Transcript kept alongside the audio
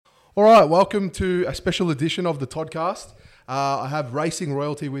All right, welcome to a special edition of the Toddcast. I have racing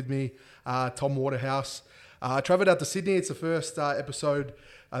royalty with me, Tom Waterhouse. I travelled out to Sydney. It's the first episode.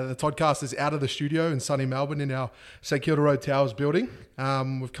 The Toddcast is out of the studio in sunny Melbourne in our St Kilda Road Towers building.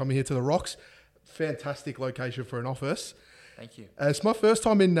 We've come here to the Rocks. Fantastic location for an office. Thank you. It's my first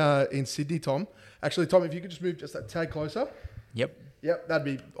time in Sydney, Tom. Actually, Tom, if you could just move just a tad closer. Yep. Yep, that'd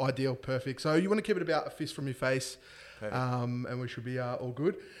be ideal. Perfect. So you want to keep it about a fist from your face, Perfect. and we should be all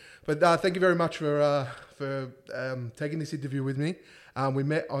good. But thank you very much for taking this interview with me. We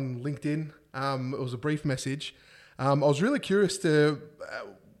met on LinkedIn. It was a brief message. I was really curious to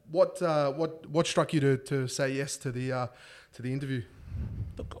what struck you to say yes to the interview.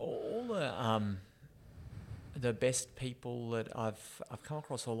 Look, all the best people that I've come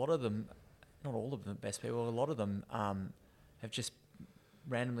across, a lot of them, not all of them best people, a lot of them have just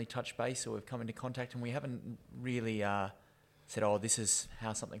randomly touched base or have come into contact, and we haven't really said, oh, this is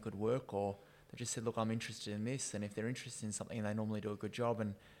how something could work, or they just said, look, I'm interested in this, and if they're interested in something, they normally do a good job,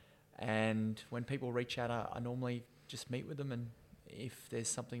 and when people reach out, I normally just meet with them, and if there's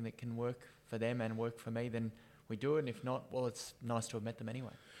something that can work for them and work for me, then we do it, and if not, well, it's nice to have met them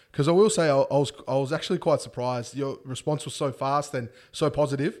anyway. Because I will say, I was actually quite surprised. Your response was so fast and so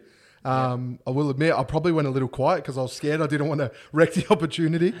positive. I will admit, I probably went a little quiet because I was scared. I didn't want to wreck the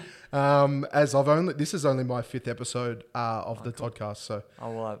opportunity. As this is only my 5th episode of the Toddcast. So,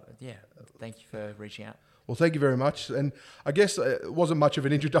 thank you for reaching out. Well, thank you very much. And I guess it wasn't much of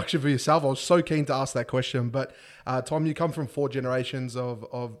an introduction for yourself. I was so keen to ask that question. But Tom, you come from 4 generations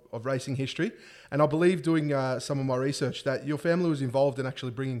of racing history. And I believe doing some of my research that your family was involved in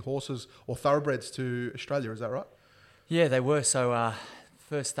actually bringing horses or thoroughbreds to Australia. Is that right? Yeah, they were. So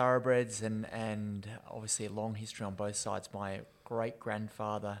first thoroughbreds and obviously a long history on both sides. My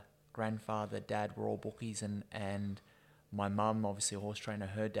great-grandfather, dad were all bookies, and my mum, obviously a horse trainer,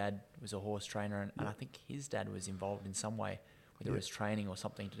 her dad was a horse trainer, and I think his dad was involved in some way, whether it was training or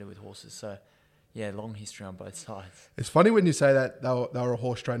something to do with horses. So, yeah, long history on both sides. It's funny when you say that they were a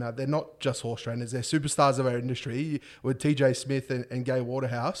horse trainer. They're not just horse trainers. They're superstars of our industry. With TJ Smith and Gay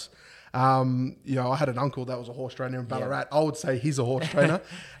Waterhouse. I had an uncle that was a horse trainer in Ballarat. Yeah. I would say he's a horse trainer.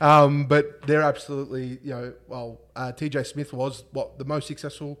 But they're absolutely, TJ Smith was the most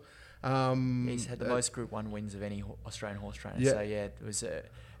successful. He's had the most Group 1 wins of any Australian horse trainer. Yeah. So it was.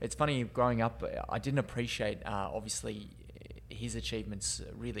 It's funny growing up. I didn't appreciate obviously his achievements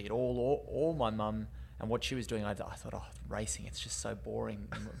really at all, or my mum and what she was doing. I thought, oh, racing, it's just so boring.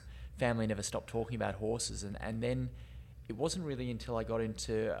 Family never stopped talking about horses, and then it wasn't really until I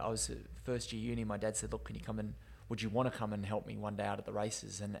was first year uni. My dad said, look, would you want to come and help me one day out at the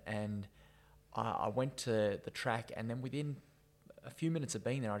races? And I went to the track, and then within a few minutes of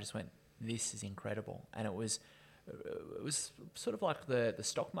being there, I just went, this is incredible. And it was sort of like the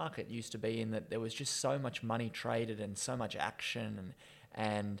stock market used to be, in that there was just so much money traded and so much action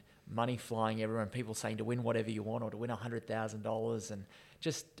and money flying everywhere, and people saying to win whatever you want or to win $100,000, and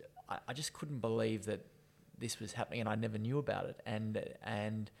I just couldn't believe that this was happening, and I never knew about it.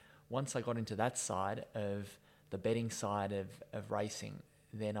 And once I got into that side of the betting side of racing,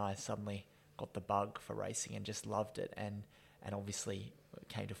 then I suddenly got the bug for racing and just loved it, and obviously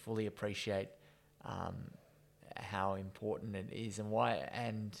came to fully appreciate how important it is, and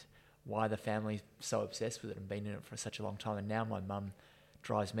why the family's so obsessed with it and been in it for such a long time. And now my mum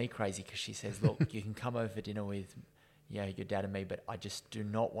drives me crazy because she says, look, you can come over for dinner with your dad and me, but I just do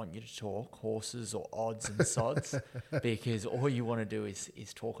not want you to talk horses or odds and sods because all you want to do is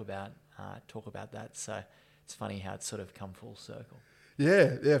talk about that. So it's funny how it's sort of come full circle.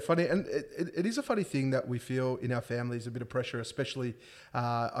 Yeah, funny. And it is a funny thing that we feel in our families, a bit of pressure, especially,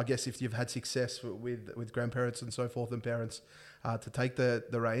 I guess, if you've had success with grandparents and so forth and parents to take the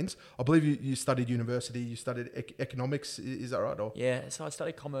reins. I believe you studied university, you studied economics, is that right? Or? Yeah, so I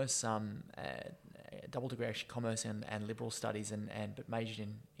studied commerce, double degree actually, commerce and liberal studies, but majored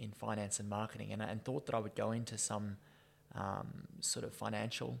in finance and marketing, and thought that I would go into some sort of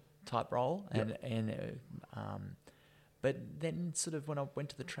financial type role. But then sort of when I went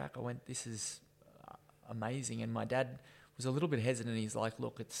to the track, I went, this is amazing. And my dad was a little bit hesitant. He's like,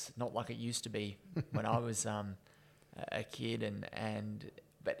 look, it's not like it used to be when I was a kid.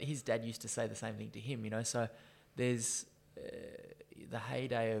 But his dad used to say the same thing to him, So there's the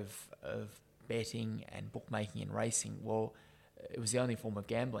heyday of betting and bookmaking and racing. Well, it was the only form of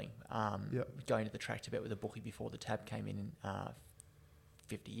gambling. Going to the track to bet with a bookie before the tab came in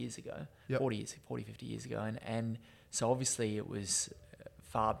 50 years ago, 40, 50 years ago. And so obviously it was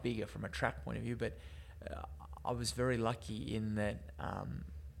far bigger from a track point of view, but I was very lucky in that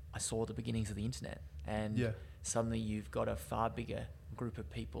I saw the beginnings of the internet, and suddenly you've got a far bigger group of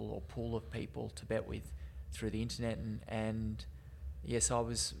people or pool of people to bet with through the internet. And yes, I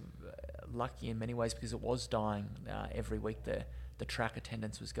was lucky in many ways because it was dying every week. The track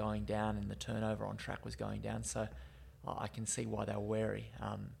attendance was going down and the turnover on track was going down. So I can see why they were wary.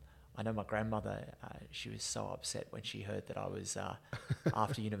 I know my grandmother, she was so upset when she heard that I was,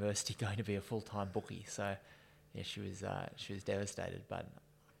 after university, going to be a full-time bookie. So, yeah, she was devastated, but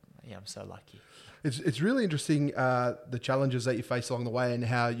yeah, I'm so lucky. It's really interesting, the challenges that you face along the way and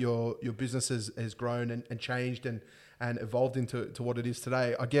how your business has grown and changed and evolved into what it is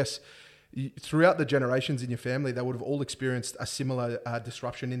today. I guess throughout the generations in your family, they would have all experienced a similar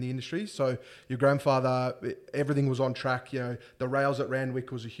disruption in the industry. So your grandfather, everything was on track. The rails at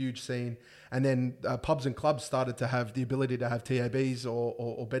Randwick was a huge scene. And then pubs and clubs started to have the ability to have TABs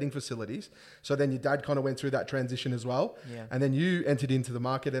or betting facilities. So then your dad kind of went through that transition as well. Yeah. And then you entered into the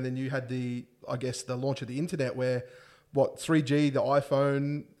market, and then you had the launch of the internet where 3G, the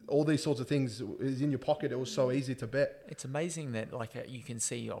iPhone, all these sorts of things is in your pocket. It was so easy to bet. It's amazing that you can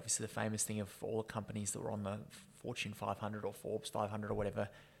see obviously the famous thing of all the companies that were on the Fortune 500 or Forbes 500 or whatever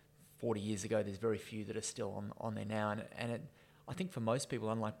 40 years ago. There's very few that are still on there now. And I think for most people,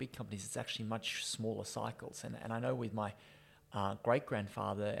 unlike big companies, it's actually much smaller cycles. And I know with my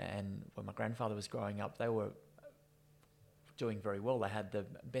great-grandfather and when my grandfather was growing up, they were doing very well. They had the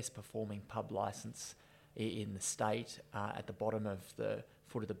best performing pub license in the state at the bottom of the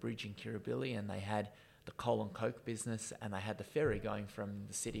foot of the bridge in Kirribilli, and they had the coal and coke business, and they had the ferry going from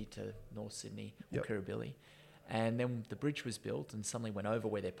the city to North Sydney or Kirribilli. And then the bridge was built and suddenly went over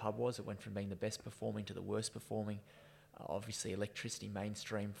where their pub was. It went from being the best performing to the worst performing. Obviously electricity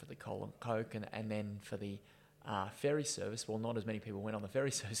mainstream for the coal and coke, and then for the ferry service, well, not as many people went on the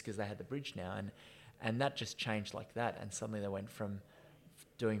ferry service because they had the bridge now, and that just changed like that, and suddenly they went from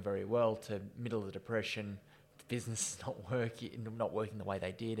doing very well to middle of the depression, business not working the way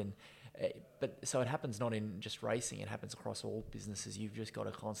they did, but so it happens not in just racing, it happens across all businesses. You've just got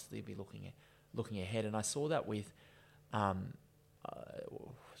to constantly be looking ahead, and I saw that with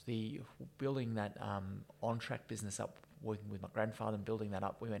the building that on-track business up, working with my grandfather and building that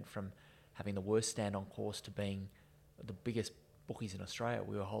up. We went from having the worst stand on course to being the biggest bookies in Australia.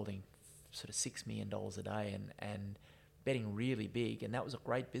 We were holding sort of $6 million a day and betting really big, and that was a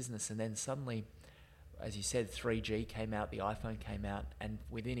great business. And then suddenly, as you said, 3G came out, the iPhone came out, and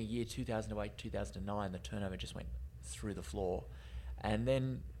within a year, 2008, 2009, the turnover just went through the floor, and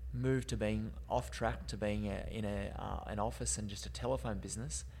then moved to being off track to being in an office and just a telephone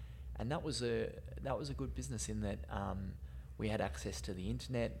business. And that was a good business in that we had access to the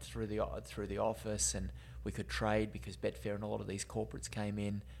internet through the office, and we could trade because Betfair and a lot of these corporates came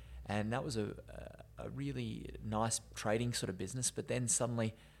in, and that was a really nice trading sort of business. But then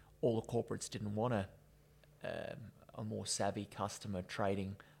suddenly all the corporates didn't want a more savvy customer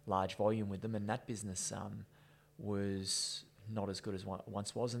trading large volume with them, and that business was not as good as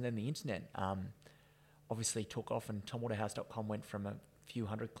once was. And then the internet obviously took off, and TomWaterhouse.com went from a few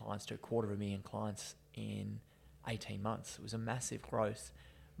hundred clients to 250,000 clients in 18 months. It was a massive growth.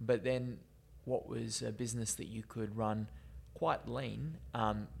 But then what was a business that you could run quite lean,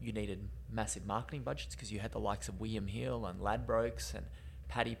 you needed massive marketing budgets because you had the likes of William Hill and Ladbrokes and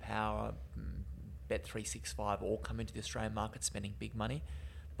Paddy Power, Bet365 all come into the Australian market spending big money.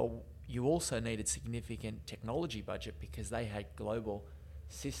 But you also needed significant technology budget because they had global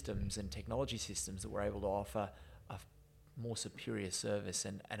systems and technology systems that were able to offer a more superior service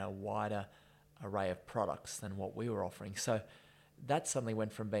and a wider array of products than what we were offering. So that suddenly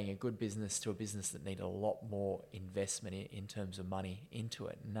went from being a good business to a business that needed a lot more investment in terms of money into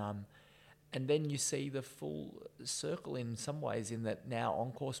it. And then you see the full circle in some ways in that now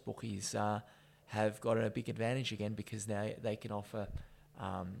on-course bookies have got a big advantage again because now they can offer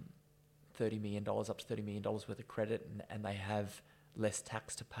 $30 million, up to $30 million worth of credit, and they have less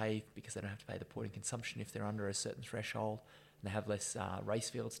tax to pay because they don't have to pay the point of consumption if they're under a certain threshold, and they have less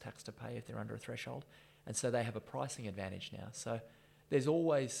racefields tax to pay if they're under a threshold, and so they have a pricing advantage now. So there's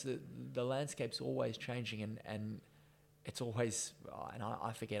always, the landscape's always changing, and it's always, and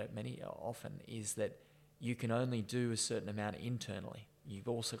I forget it often, is that you can only do a certain amount internally. You've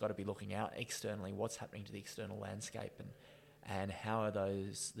also got to be looking out externally, what's happening to the external landscape, and how are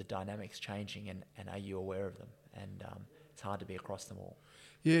the dynamics changing, and are you aware of them? And it's hard to be across them all.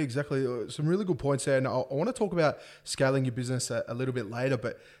 Yeah, exactly. Some really good points there. And I want to talk about scaling your business a little bit later,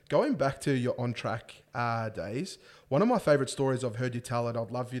 but going back to your on-track days, one of my favorite stories I've heard you tell, and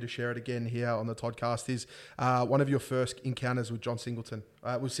I'd love you to share it again here on the Toddcast, is one of your first encounters with John Singleton,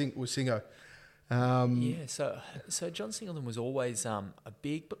 with Singo. So John Singleton was always a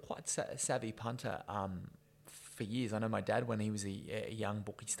big but quite savvy punter. for years. I know my dad, when he was a young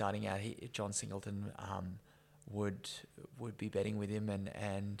bookie starting out, John Singleton would be betting with him,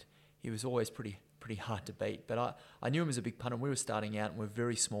 and he was always pretty hard to beat. But I knew him as a big punter. We were starting out and we were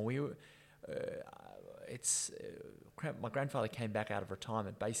very small. My grandfather came back out of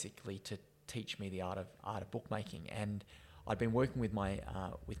retirement basically to teach me the art of bookmaking, and I'd been working with my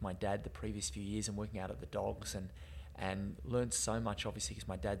dad the previous few years and working out at the dogs and learned so much, obviously, because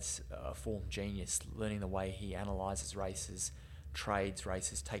my dad's a form genius, learning the way he analyses races, trades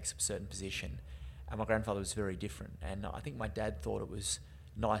races, takes a certain position. And my grandfather was very different. And I think my dad thought it was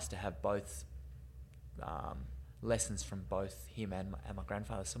nice to have both lessons from both him and my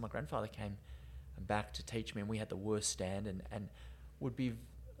grandfather. So my grandfather came back to teach me, and we had the worst stand and would be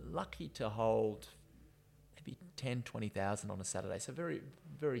lucky to hold maybe 10, 20,000 on a Saturday. So very,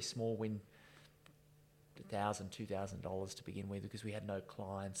 very small win, $1,000, $2,000 to begin with, because we had no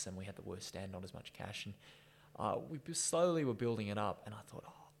clients and we had the worst stand, not as much cash. And we slowly were building it up, and I thought,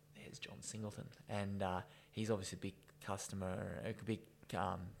 oh, there's John Singleton. And he's obviously a big customer, a big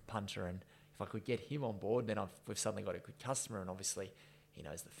punter, and if I could get him on board, then we've suddenly got a good customer, and obviously he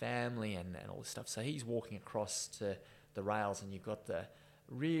knows the family and all this stuff. So he's walking across to the rails, and you've got the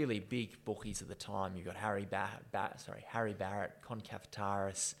really big bookies at the time. You've got Harry Barrett, Con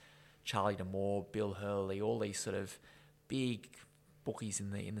Cafetaris, Charlie D'Amour, Bill Hurley, all these sort of big bookies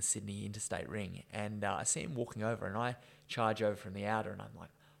in the Sydney interstate ring. And I see him walking over, and I charge over from the outer, and I'm like,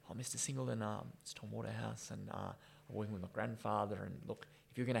 oh, Mr. Singleton, it's Tom Waterhouse, and I'm working with my grandfather, and look,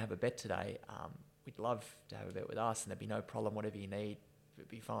 if you're going to have a bet today, we'd love to have a bet with us, and there'd be no problem, whatever you need, it'd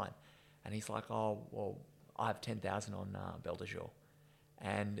be fine. And he's like, oh, well, I have 10,000 on Belle de Jour.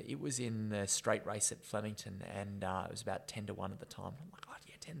 And it was in the straight race at Flemington, and it was about 10 to 1 at the time. I'm like, oh,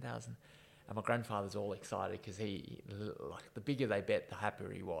 yeah, 10,000. And my grandfather's all excited because the bigger they bet, the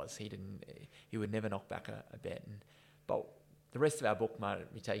happier he was. He would never knock back a bet. But the rest of our book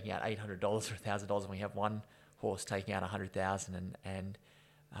might be taking out $800 or $1,000, and we have one horse taking out 100,000, and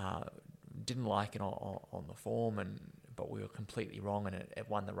didn't like it on the form, but we were completely wrong, and it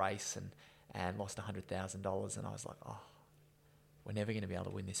won the race and lost $100,000. And I was like, oh, we're never going to be able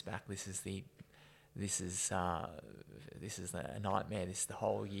to win this back. This is a nightmare. This is the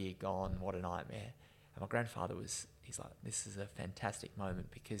whole year gone. What a nightmare. And my grandfather he's like, this is a fantastic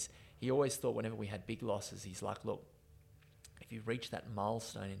moment, because he always thought whenever we had big losses, he's like, look, if you reach that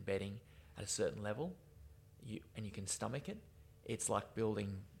milestone in betting at a certain level, you can stomach it, it's like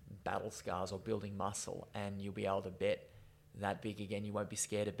building battle scars or building muscle, and you'll be able to bet that big again. You won't be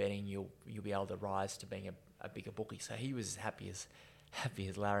scared of betting. You'll be able to rise to being a bigger bookie. So he was happy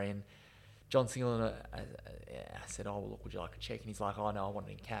as Larry. And John Singleton, I said, oh, well, look, would you like a check? And he's like, oh, no, I want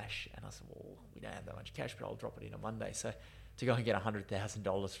it in cash. And I said, well, we don't have that much cash, but I'll drop it in on Monday. So to go and get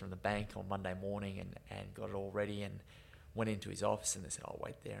 $100,000 from the bank on Monday morning and got it all ready, and went into his office, and they said, I'll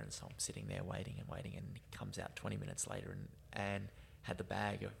wait there. And so I'm sitting there waiting, and he comes out 20 minutes later and had the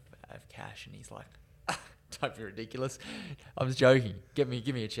bag of cash. And he's like, don't be ridiculous. I was joking. Give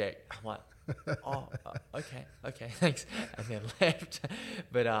me a check. I'm like, oh, okay, thanks. And then left.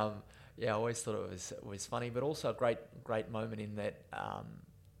 But I always thought it was funny, but also a great moment in that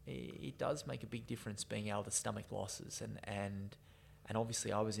it does make a big difference being able to stomach losses. And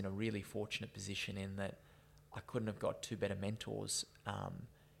obviously I was in a really fortunate position in that I couldn't have got two better mentors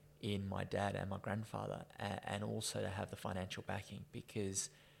in my dad and my grandfather, and also to have the financial backing, because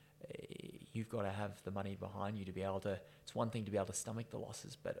you've got to have the money behind you to be able to. It's one thing to be able to stomach the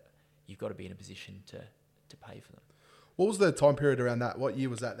losses, but you've got to be in a position to pay for them. What was the time period around that? What year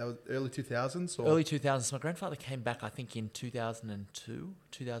was that? That was early 2000s? Or? Early 2000s. My grandfather came back, I think, in 2002,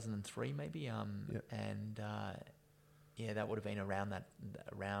 2003 maybe. And that would have been around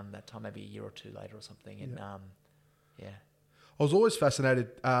that time, maybe a year or two later or something. And I was always fascinated.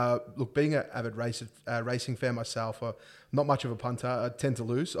 Look, being an avid racing fan myself, not much of a punter. I tend to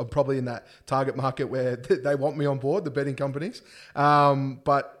lose. I'm probably in that target market where they want me on board, the betting companies.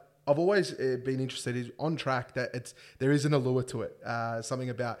 But I've always been interested on track that there is an allure to it. Something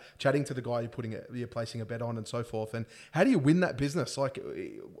about chatting to the guy you're placing a bet on and so forth. And how do you win that business? Like,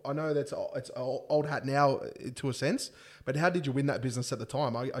 I know it's old hat now to a sense, but how did you win that business at the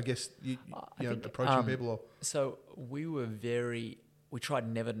time? I guess you think, approaching people. Or... So we tried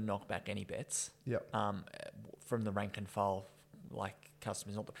never to knock back any bets. From the rank and file, like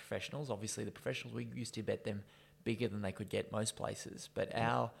customers, not the professionals. Obviously, the professionals, we used to bet them bigger than they could get most places, but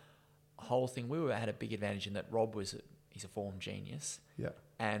our whole thing, had a big advantage in that Rob he's a form genius,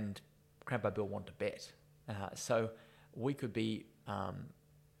 and Grandpa Bill wanted to bet, so we could be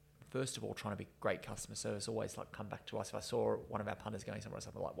first of all trying to be great customer service, always like come back to us. If I saw one of our punters going somewhere else,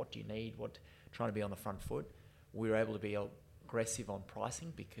 I'd be like, what do you need? Trying to be on the front foot. we were able to be aggressive on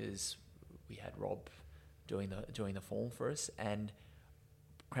pricing because we had Rob doing the form for us, and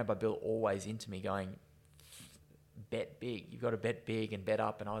Cramp by Bill always into me going, bet big. You've got to bet big and bet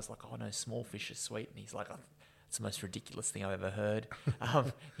up. And I was like, oh no, small fish is sweet. And he's like, oh, it's the most ridiculous thing I've ever heard.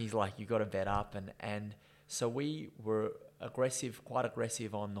 He's like, you've got to bet up. And so we were quite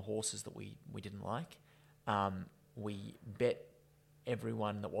aggressive on the horses that we didn't like. We bet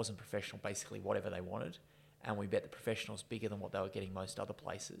everyone that wasn't professional basically whatever they wanted, and we bet the professionals bigger than what they were getting most other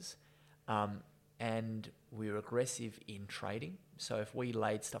places. And we were aggressive in trading. So if we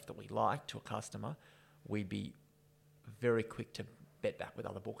laid stuff that we liked to a customer, we'd be very quick to bet back with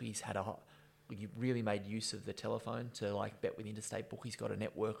other bookies. You really made use of the telephone to like bet with interstate bookies. Got a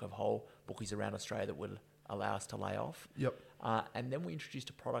network of whole bookies around Australia that would allow us to lay off. Yep. And then we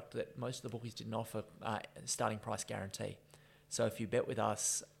introduced a product that most of the bookies didn't offer, starting price guarantee. So if you bet with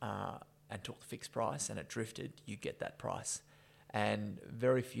us and took the fixed price and it drifted, you get that price. And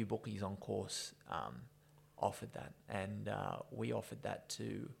very few bookies on course offered that. And we offered that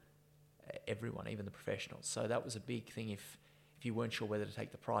to everyone, even the professionals. So that was a big thing. If you weren't sure whether to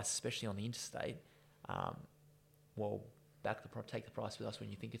take the price, especially on the interstate, take the price with us when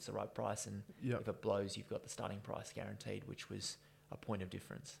you think it's the right price. And if it blows, you've got the starting price guaranteed, which was a point of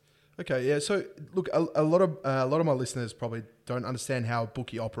difference. Okay, yeah. So look, a lot of my listeners probably don't understand how a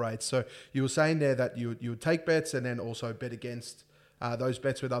bookie operates. So you were saying there that you would take bets and then also bet against those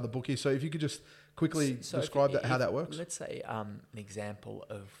bets with other bookies. So if you could just quickly describe how that works. Let's say an example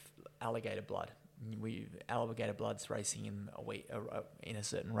of Alligator Blood. Alligator Blood's racing in a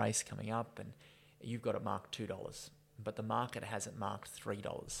certain race coming up, and you've got it marked $2, but the market has it marked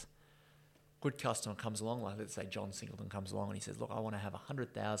 $3. Good customer comes along, like let's say John Singleton comes along and he says, look, I want to have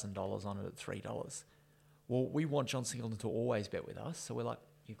 $100,000 on it at $3. Well, we want John Singleton to always bet with us. So we're like,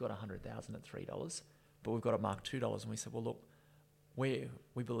 you've got $100,000 at $3, but we've got it marked $2. And we said, well, look, we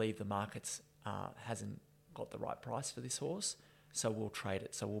believe the market's hasn't got the right price for this horse, so we'll trade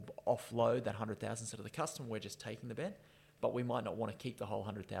it. So we'll offload that $100,000 to the customer. We're just taking the bet, but we might not want to keep the whole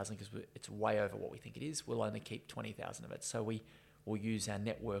 $100,000 because it's way over what we think it is. We'll only keep $20,000 of it. So we'll use our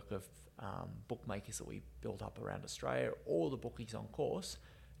network of bookmakers that we built up around Australia, all the bookies on course,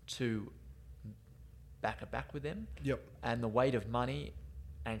 to back it back with them. Yep. And the weight of money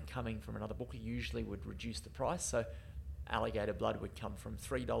and coming from another bookie usually would reduce the price. So Alligator Blood would come from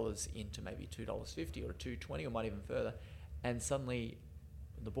 $3 into maybe $2.50 or $2.20 or might even further. And suddenly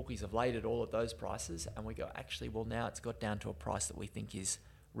the bookies have laid at all of those prices, and we go, actually, well, now it's got down to a price that we think is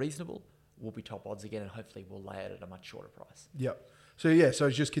reasonable. We'll be top odds again, and hopefully we'll lay it at a much shorter price. Yep. So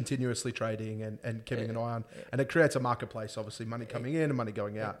it's just continuously trading and keeping an eye on, and it creates a marketplace, obviously, money coming in and money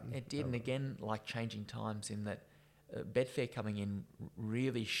going out. It did, and again, like changing times in that Betfair coming in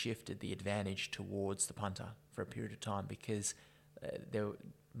really shifted the advantage towards the punter for a period of time, because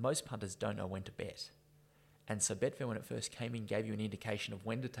most punters don't know when to bet. And so Betfair, when it first came in, gave you an indication of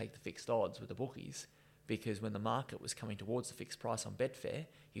when to take the fixed odds with the bookies, because when the market was coming towards the fixed price on Betfair,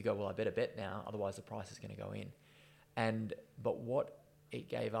 you go, well, I better bet now, otherwise the price is going to go in. But what it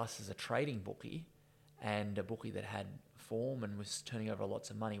gave us as a trading bookie, and a bookie that had form and was turning over lots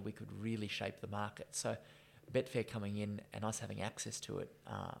of money, we could really shape the market. So Betfair coming in and us having access to it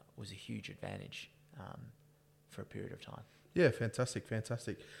was a huge advantage for a period of time. Yeah, fantastic.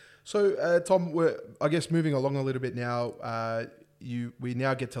 So, Tom, we're, I guess, moving along a little bit now. We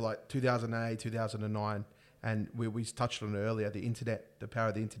now get to like 2008, 2009, and we touched on it earlier, the internet, the power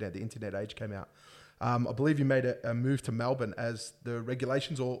of the internet age came out. I believe you made a move to Melbourne as the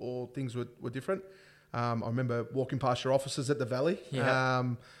regulations or things were different. I remember walking past your offices at the Valley. Yeah.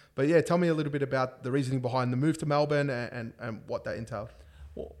 But yeah, tell me a little bit about the reasoning behind the move to Melbourne and what that entailed.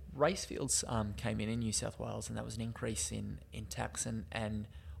 Well, Racefields came in New South Wales, and that was an increase in tax, and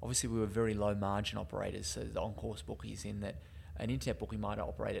obviously we were very low margin operators, so the on-course bookies, in that an internet bookie might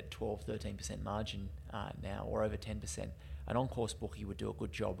operate at 12-13% margin now, or over 10%. An on-course bookie would do a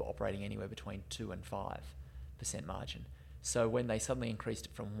good job operating anywhere between 2 and 5% margin. So when they suddenly increased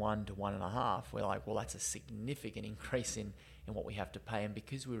it from 1 to 1.5, we're like, well, that's a significant increase in what we have to pay. And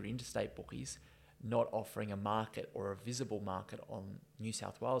because we were interstate bookies, not offering a market or a visible market on New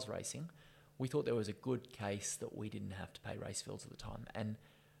South Wales racing, we thought there was a good case that we didn't have to pay Racefields at the time. And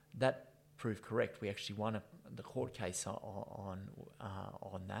that proved correct. We actually won the court case on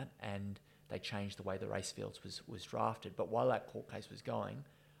that, and they changed the way the Racefields was drafted. But while that court case was going,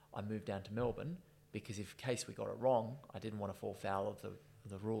 I moved down to Melbourne, because if in case we got it wrong, I didn't want to fall foul of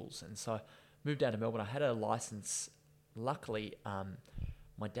the rules. And so I moved down to Melbourne. I had a license. Luckily,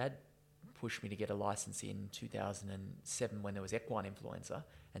 my dad pushed me to get a license in 2007 when there was equine influenza,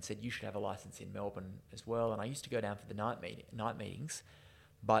 and said you should have a license in Melbourne as well. And I used to go down for the night meetings,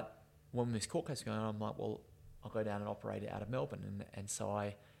 but when this court case was going on, I'm like, well, I'll go down and operate it out of Melbourne. And so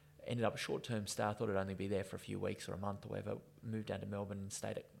I ended up a short-term stay. I thought I'd only be there for a few weeks or a month or whatever. Moved down to Melbourne and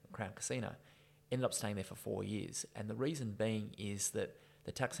stayed at Crown Casino. Ended up staying there for 4 years. And the reason being is that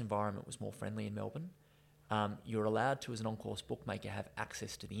the tax environment was more friendly in Melbourne. You're allowed to, as an on-course bookmaker, have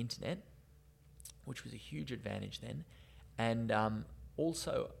access to the internet, which was a huge advantage then. And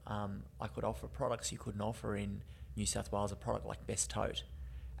also, I could offer products you couldn't offer in New South Wales, a product like Best Tote.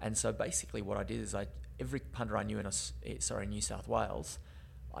 And so basically what I did is every punter I knew in New South Wales,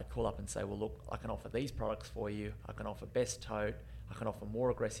 I'd call up and say, well, look, I can offer these products for you. I can offer Best Tote. I can offer more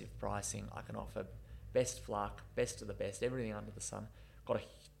aggressive pricing. I can offer best fluck, best of the best, everything under the sun. Got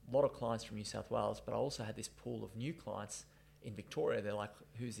a lot of clients from New South Wales, but I also had this pool of new clients in Victoria. They're like,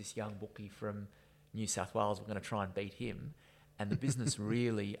 who's this young bookie from New South Wales? We're going to try and beat him. And the business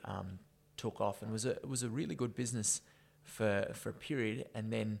really took off, and it was a really good business for a period.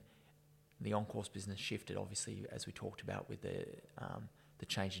 And then the on-course business shifted, obviously, as we talked about, with the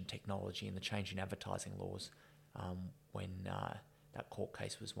change in technology and the change in advertising laws, when that court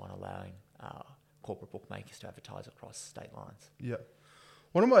case was one allowing corporate bookmakers to advertise across state lines. Yeah.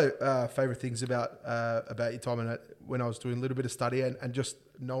 One of my favourite things about your time, and when I was doing a little bit of study and just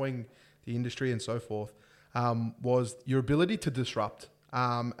knowing the industry and so forth, was your ability to disrupt.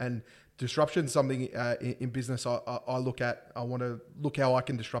 And disruption is something in business I look at. I want to look how I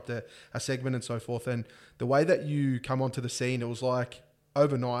can disrupt a segment and so forth. And the way that you come onto the scene, it was like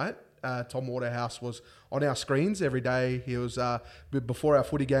overnight. Tom Waterhouse was on our screens every day. He was before our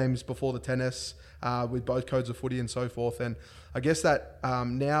footy games, before the tennis, with both codes of footy and so forth. And I guess that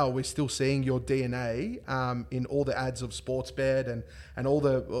now we're still seeing your DNA in all the ads of Sportsbet and all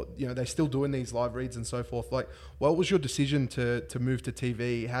the, they're still doing these live reads and so forth. Like, what was your decision to move to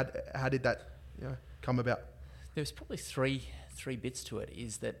TV? How did that come about? There was probably three bits to it.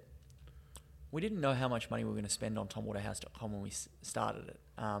 Is that we didn't know how much money we were going to spend on TomWaterhouse.com when we started it.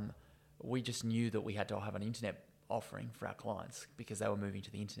 We just knew that we had to have an internet offering for our clients because they were moving to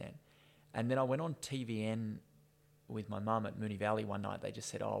the internet. And then I went on TVN with my mum at Moonee Valley one night. They just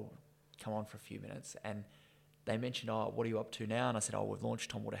said, oh, come on for a few minutes. And they mentioned, oh, what are you up to now? And I said, oh, we've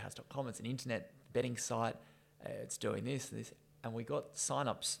launched TomWaterhouse.com. It's an internet betting site. It's doing this and this. And we got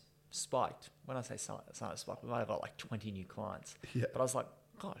sign-ups spiked. When I say sign-ups spiked, we might have got like 20 new clients. Yeah. But I was like,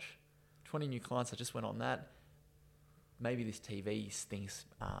 gosh, 20 new clients. I just went on that. Maybe this TV thing's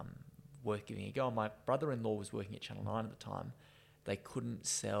worth giving a go. And my brother-in-law was working at Channel 9 at the time. They couldn't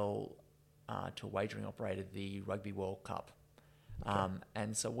sell to a wagering operator the Rugby World Cup. Okay.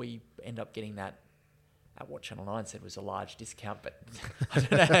 And so we end up getting that at what Channel 9 said was a large discount, but I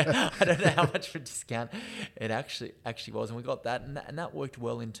don't know how much of a discount it actually was. And we got that, and that worked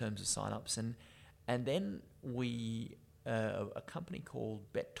well in terms of sign-ups. And then a company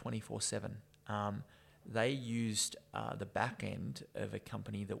called Bet247, they used the back end of a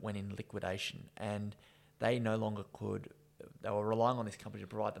company that went in liquidation, and they no longer could. They were relying on this company to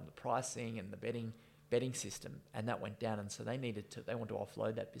provide them the pricing and the betting system, and that went down. And so they wanted to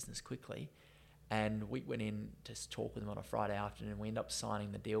offload that business quickly. And we went in to talk with them on a Friday afternoon. We ended up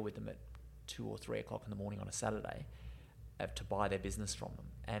signing the deal with them at 2 or 3 o'clock in the morning on a Saturday to buy their business from them.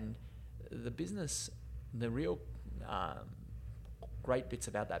 And the business, the real great bits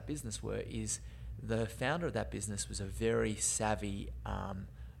about that business is the founder of that business was a very savvy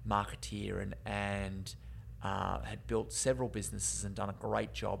marketeer and had built several businesses and done a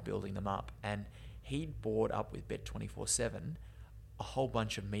great job building them up. And he'd bought up with Bet247 a whole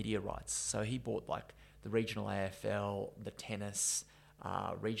bunch of media rights. So he bought like the regional AFL, the tennis,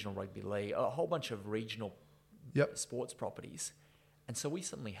 regional rugby league, a whole bunch of regional sports properties. And so we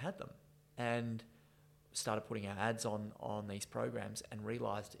suddenly had them and started putting our ads on these programs and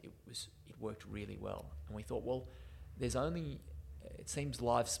realized it worked really well. And we thought, well, it seems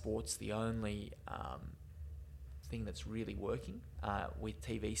live sports the only thing that's really working with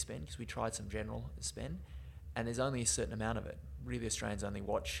TV spend, because we tried some general spend and there's only a certain amount of it. Really, Australians only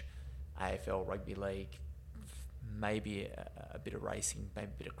watch AFL, rugby league, maybe a bit of racing,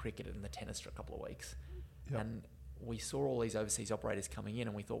 maybe a bit of cricket and the tennis for a couple of weeks. Yep. And we saw all these overseas operators coming in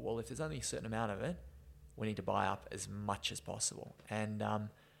and we thought, well, if there's only a certain amount of it, we need to buy up as much as possible. And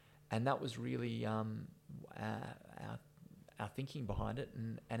that was really our thinking behind it,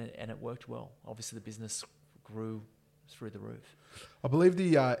 and it worked well. Obviously, the business grew through the roof. I believe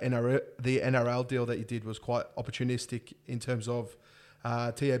the NRL deal that you did was quite opportunistic in terms of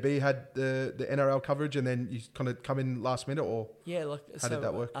TAB had the NRL coverage and then you kind of come in last minute, or how did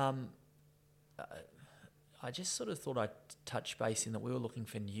that work? I just sort of thought I'd touch base in that we were looking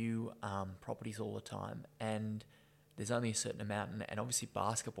for new properties all the time, and there's only a certain amount, and obviously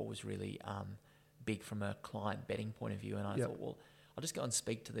basketball was really big from a client betting point of view, and I thought, well, I'll just go and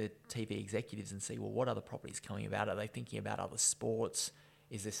speak to the TV executives and see, well, what other properties coming about? Are they thinking about other sports?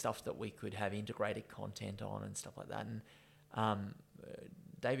 Is there stuff that we could have integrated content on and stuff like that? And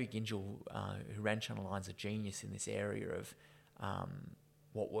David Gingell, who ran Channel 9's a genius in this area of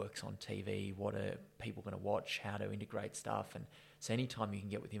what works on TV, what are people going to watch, how to integrate stuff. And so anytime you can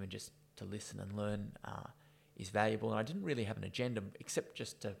get with him and just to listen and learn is valuable. And I didn't really have an agenda except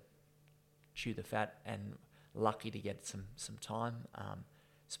just to chew the fat, and lucky to get some time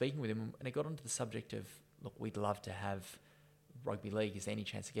speaking with him. And it got onto the subject of, look, we'd love to have rugby league. Is there any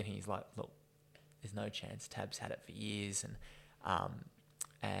chance of getting it? He's like, look, there's no chance. Tab's had it for years,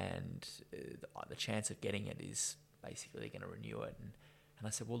 and the chance of getting it is basically they're going to renew it. And I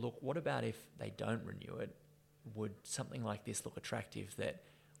said, well, look, what about if they don't renew it? Would something like this look attractive, that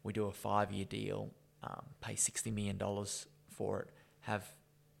we do a 5-year deal, pay $60 million for it, have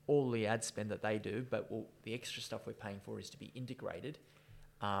all the ad spend that they do, but the extra stuff we're paying for is to be integrated,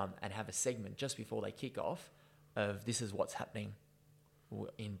 and have a segment just before they kick off of this is what's happening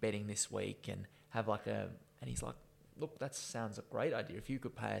in betting this week, and have and he's like, look, that sounds a great idea. If you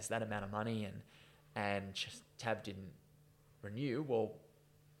could pay us that amount of money and just Tab didn't renew, well,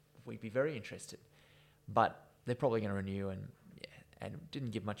 we'd be very interested. But they're probably going to renew, and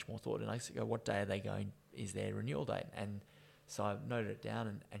didn't give much more thought. And I used to go, what day are they going? Is their renewal date? And so I noted it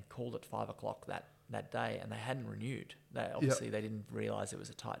down and called at 5:00 that day, and they hadn't renewed. They didn't realise it was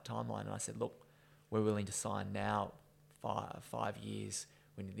a tight timeline. And I said, look, we're willing to sign now, 5 years.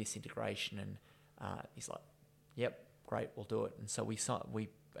 We need this integration. And he's like, yep, great, we'll do it. And so we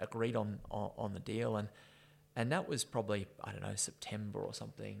agreed on the deal, and that was probably, I don't know, September or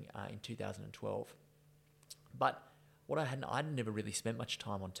something in 2012. But what I'd never really spent much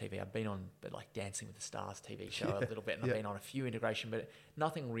time on TV. I've been on like Dancing with the Stars TV show a little bit, and I've been on a few integration, but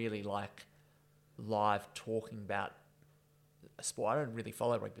nothing really like live talking about a sport. I don't really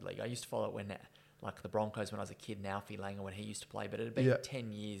follow rugby league. I used to follow it when, like the Broncos when I was a kid, and Alfie Langer when he used to play, but it had been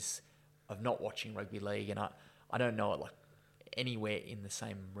 10 years of not watching rugby league, and I don't know it like anywhere in the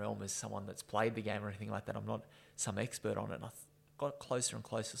same realm as someone that's played the game or anything like that. I'm not some expert on it, and I got closer and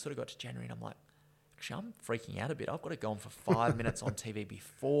closer, sort of got to January, and I'm like, actually, I'm freaking out a bit. I've got to go on for 5 minutes on TV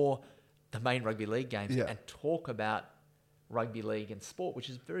before the main rugby league games and talk about rugby league and sport, which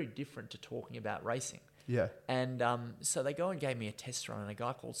is very different to talking about racing. Yeah. And so they go and gave me a test run, and a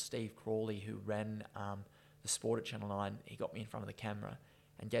guy called Steve Crawley, who ran the sport at Channel 9, he got me in front of the camera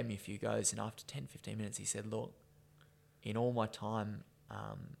and gave me a few goes. And after 10, 15 minutes, he said, look, in all my time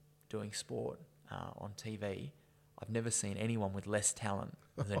doing sport on TV, I've never seen anyone with less talent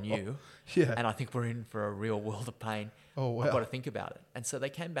than you. Yeah. And I think we're in for a real world of pain. Oh, wow. I've got to think about it. And so they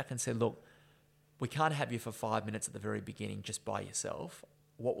came back and said, look, we can't have you for 5 minutes at the very beginning just by yourself.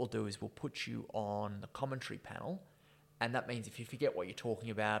 What we'll do is we'll put you on the commentary panel. And that means if you forget what you're talking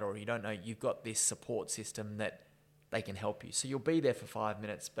about or you don't know, you've got this support system that they can help you. So you'll be there for 5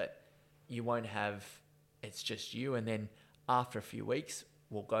 minutes, but you won't have, it's just you. And then after a few weeks,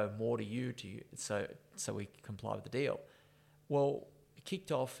 we'll go more to you so we comply with the deal. Well, it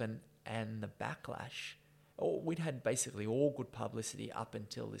kicked off and the backlash, we'd had basically all good publicity up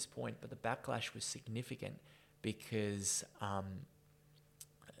until this point, but the backlash was significant because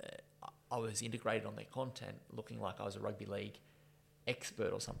I was integrated on their content looking like I was a rugby league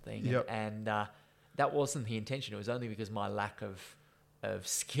expert or something. Yep. And that wasn't the intention. It was only because my lack of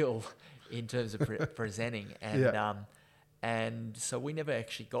skill in terms of presenting. And so we never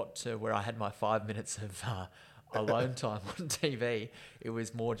actually got to where I had my 5 minutes of alone time on TV. It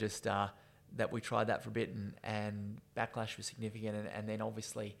was more just that we tried that for a bit, and backlash was significant. And then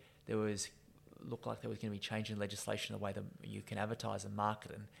obviously looked like there was going to be change in legislation, the way that you can advertise and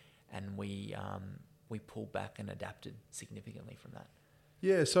market, and we pulled back and adapted significantly from that.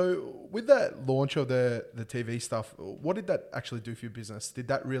 Yeah, so with that launch of the TV stuff, what did that actually do for your business? Did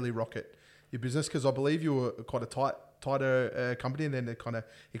that really rocket your business? Because I believe you were quite a tighter company, and then it kind of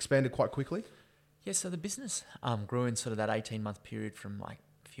expanded quite quickly. Yeah, so the business grew in sort of that 18-month period from like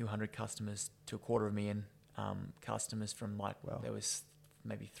a few hundred customers to 250,000 customers, from there was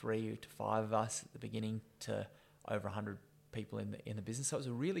maybe 3 to 5 of us at the beginning to over 100 people in the business. So it was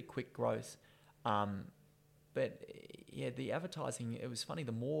a really quick growth. But yeah, the advertising, it was funny,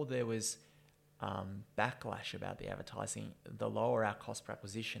 the more there was backlash about the advertising, the lower our cost per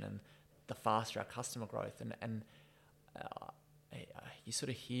acquisition and the faster our customer growth. And you sort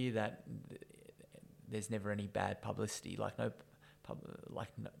of hear that there's never any bad publicity, like no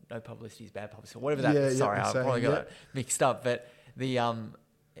no publicity is bad publicity, or whatever that. Sorry, I probably got it mixed up. But the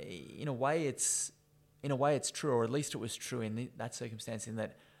in a way it's true, or at least it was true in that circumstance, in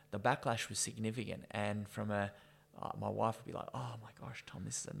that the backlash was significant, and from my wife would be like, "Oh my gosh, Tom,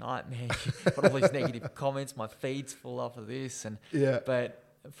 this is a nightmare. You've got all these negative comments. My feed's full up of this." And but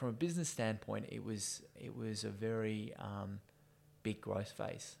from a business standpoint, it was a very big growth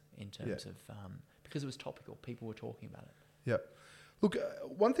phase in terms of because it was topical. People were talking about it. Yeah. Look,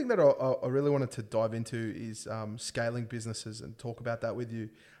 one thing that I really wanted to dive into is scaling businesses and talk about that with you.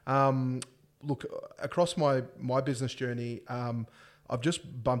 Look, across my business journey, I've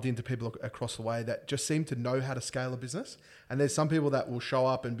just bumped into people across the way that just seem to know how to scale a business. And there's some people that will show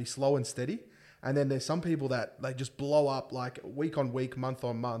up and be slow and steady. And then there's some people that they just blow up like week on week, month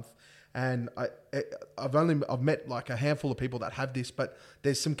on month. And I've met like a handful of people that have this, but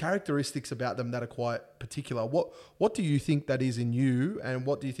there's some characteristics about them that are quite particular. What do you think that is in you, and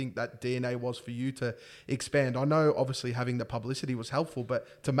what do you think that DNA was for you to expand? I know obviously having the publicity was helpful,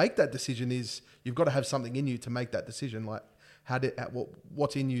 but to make that decision you've got to have something in you to make that decision. Like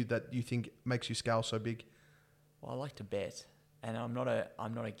what's in you that you think makes you scale so big? Well, I like to bet, and I'm not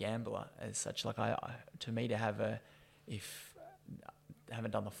a gambler as such. Like to me to have if I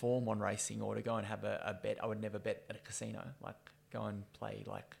haven't done the Form 1 racing, or to go and have a bet, I would never bet at a casino, like go and play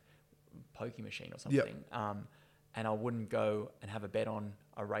like pokie machine or something. And I wouldn't go and have a bet on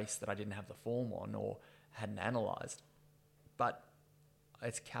a race that I didn't have the form on or hadn't analysed. But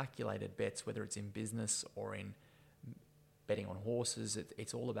it's calculated bets, whether it's in business or in betting on horses.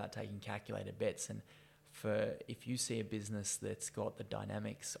 It's all about taking calculated bets. And if you see a business that's got the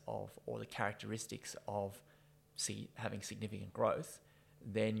dynamics of, or the characteristics of having significant growth,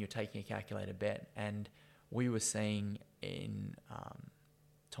 then you're taking a calculated bet. And we were seeing in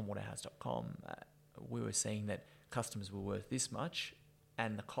TomWaterhouse.com, we were seeing that customers were worth this much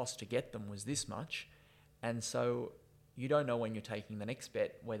and the cost to get them was this much. And so you don't know when you're taking the next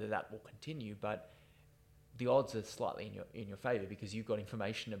bet whether that will continue, but the odds are slightly in your favor because you've got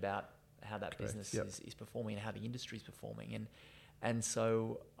information about how that business is performing and how the industry is performing. And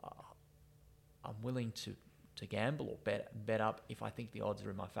so I'm willing to gamble or bet up if I think the odds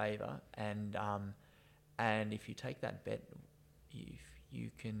are in my favor. And if you take that bet, you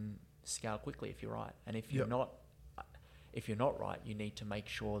can scale quickly if you're right. And if you're not right, you need to make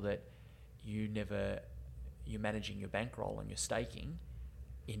sure that you're managing your bankroll and your staking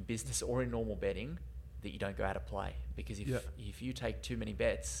in business or in normal betting, that you don't go out of play. Because if you take too many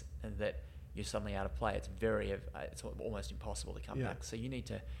bets and that you're suddenly out of play, it's almost impossible to come back. So you need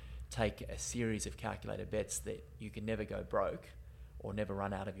to take a series of calculated bets that you can never go broke or never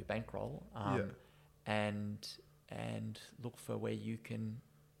run out of your bankroll, and look for where you can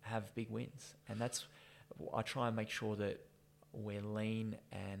have big wins. And I try and make sure that we're lean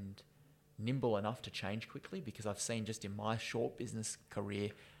and nimble enough to change quickly, because I've seen just in my short business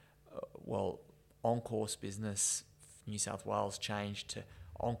career, on-course business, New South Wales changed to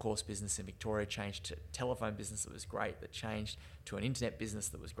on-course business in Victoria, changed to telephone business that was great, that changed to an internet business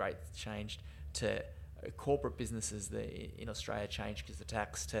that was great, that changed to corporate businesses that in Australia changed because of the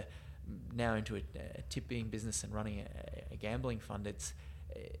tax, to now into a tipping business and running a gambling fund. It's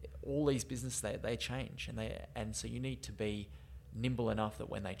all these businesses, they change, and so you need to be nimble enough that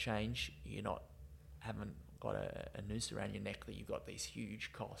when they change, haven't got a noose around your neck that you've got these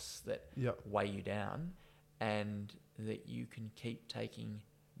huge costs that weigh you down, and that you can keep taking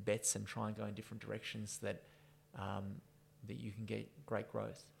bets and try and go in different directions that you can get great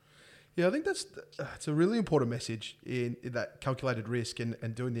growth. Yeah, I think it's a really important message in that calculated risk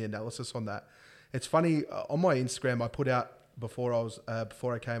and doing the analysis on that. It's funny, on my Instagram, I put out before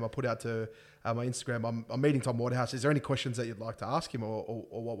I came, I put out to my Instagram, I'm meeting Tom Waterhouse. Is there any questions that you'd like to ask him, or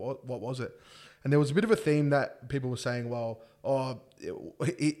what was it? And there was a bit of a theme that people were saying,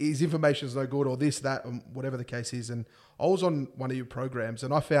 his information is no good, or this, that, whatever the case is. And I was on one of your programs,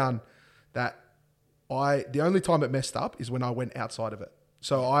 and I found that the only time it messed up is when I went outside of it.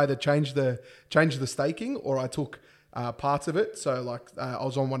 So I either changed the staking, or I took parts of it. So I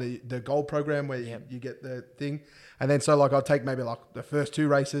was on one of the gold program where you get the thing. And then so I'd take maybe the first 2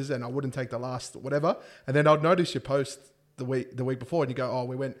 races, and I wouldn't take the last whatever. And then I'd notice your post the week before, and you go,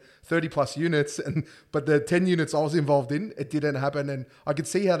 we went 30 plus units, but the 10 units I was involved in, it didn't happen. And I could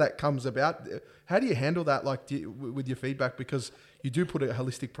see how that comes about. How do you handle that, with your feedback? Because you do put a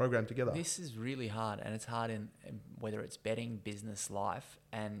holistic program together. This is really hard, and it's hard in whether it's betting, business, life,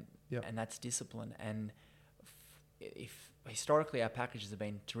 and that's discipline. And if historically our packages have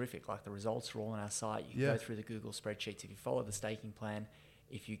been terrific, like the results are all on our site, you can go through the Google spreadsheets. If you follow the staking plan,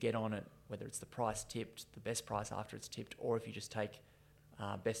 if you get on it, whether it's the price tipped, the best price after it's tipped, or if you just take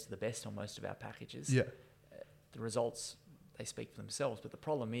best of the best on most of our packages, the results, they speak for themselves. But the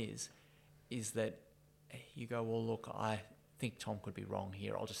problem is that you go, well, look, I think Tom could be wrong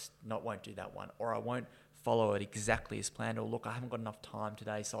here. I'll just won't do that one, or I won't follow it exactly as planned, or look, I haven't got enough time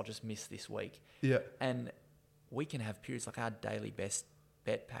today, so I'll just miss this week. Yeah. And we can have periods like our daily best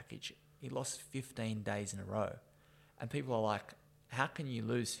bet package. He lost 15 days in a row, and people are like, how can you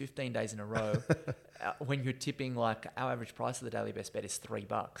lose 15 days in a row when you're tipping, like, our average price of the daily best bet is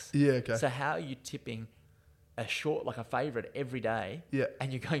 $3? Yeah, okay. So how are you tipping a short, like a favourite every day,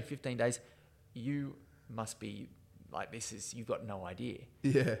 and you're going 15 days? You must be like, you've got no idea.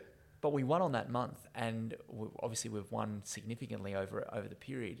 Yeah. But we won on that month, and obviously we've won significantly over the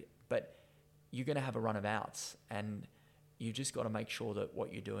period. But you're going to have a run of outs, and you just got to make sure that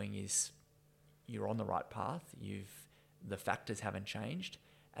what you're doing is you're on the right path. The factors haven't changed,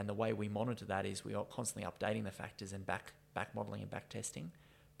 and the way we monitor that is we are constantly updating the factors and back modeling and back testing.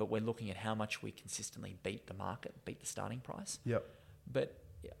 But we're looking at how much we consistently beat the market, beat the starting price. Yep. But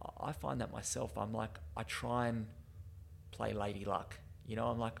I find that myself. I'm like, I try and play lady luck. You know,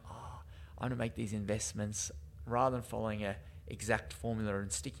 I'm like, I'm going to make these investments rather than following a exact formula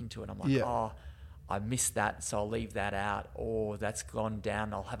and sticking to it. I'm like, I missed that, so I'll leave that out, or that's gone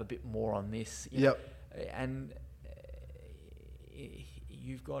down, I'll have a bit more on this. You know? And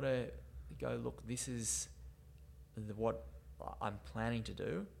you've got to go, look, this is what I'm planning to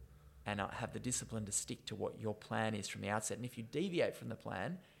do, and I have the discipline to stick to what your plan is from the outset. And if you deviate from the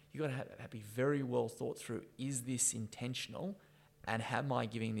plan, you've got to be very well thought through, is this intentional, and am I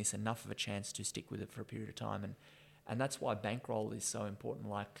giving this enough of a chance to stick with it for a period of time? And that's why bankroll is so important.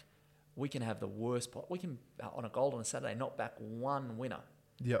 Like, we can have the worst, we can, on a gold on a Saturday, not back one winner.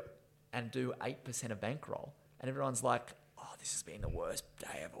 Yep. And do 8% of bankroll. And everyone's like, this has been the worst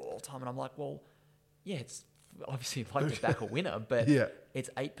day of all time. And I'm like, well, yeah, it's obviously like to back a winner, but it's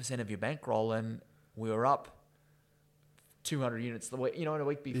 8% of your bankroll, and we were up 200 units the week, in a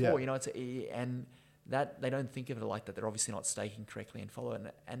week before, and that they don't think of it like that. They're obviously not staking correctly and follow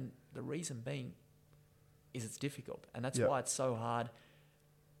it. And the reason being is it's difficult. And that's why it's so hard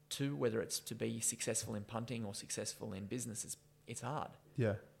to, whether it's to be successful in punting or successful in business, it's hard.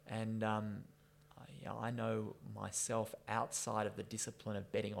 Yeah. And I know myself, outside of the discipline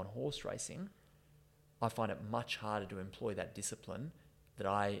of betting on horse racing, I find it much harder to employ that discipline that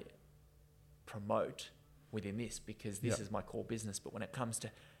I promote within this, because this is my core business. But when it comes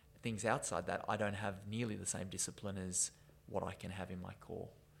to things outside that, I don't have nearly the same discipline as what I can have in my core.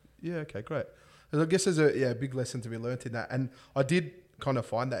 Yeah, okay, great. And I guess there's a big lesson to be learnt in that. And I did kind of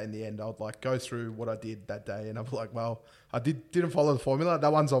find that in the end. I'd like go through what I did that day, and I'm like, well, I didn't follow the formula.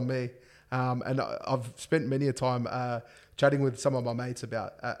 That one's on me. And I've spent many a time chatting with some of my mates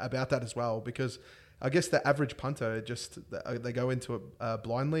about that as well, because I guess the average punter they go into it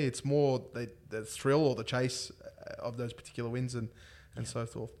blindly. It's more the thrill or the chase of those particular wins and so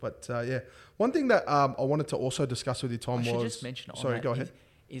forth. But one thing that I wanted to also discuss with you, Tom, I should just mention sorry, go ahead.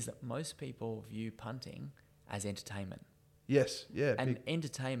 Is that most people view punting as entertainment. Yes, yeah. And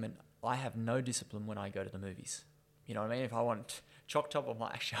entertainment, I have no discipline when I go to the movies. You know what I mean? If I want choc top, I'm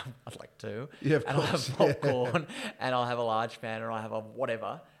like, actually, I'd like to. Yeah, of and course. I'll have popcorn, and I'll have a large pan, or I have a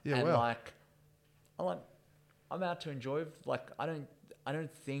whatever. Yeah, and wow. I'm out to enjoy. Like, I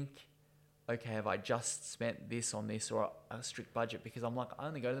don't think, okay, have I just spent this on this or a strict budget? Because I'm like, I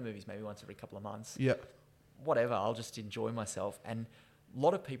only go to the movies maybe once every couple of months. Yeah. Whatever, I'll just enjoy myself. And a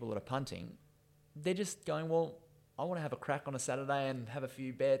lot of people that are punting, they're just going, well, I want to have a crack on a Saturday and have a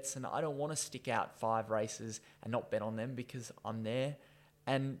few bets, and I don't want to stick out 5 races and not bet on them because I'm there.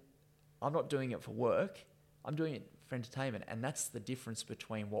 And I'm not doing it for work. I'm doing it for entertainment. And that's the difference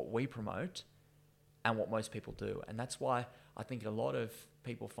between what we promote and what most people do. And that's why I think a lot of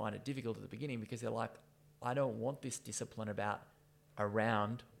people find it difficult at the beginning, because they're like, I don't want this discipline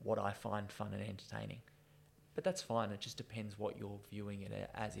around what I find fun and entertaining. But that's fine. It just depends what you're viewing it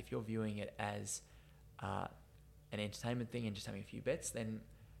as. If you're viewing it as an entertainment thing and just having a few bets, then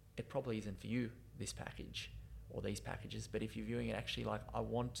it probably isn't for you, this package or these packages. But if you're viewing it actually like, I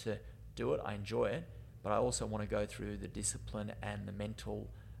want to do it, I enjoy it, but I also want to go through the discipline and the mental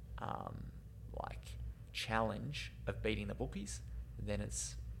challenge of beating the bookies, then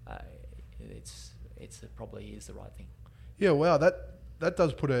it's probably is the right thing. Yeah, wow, that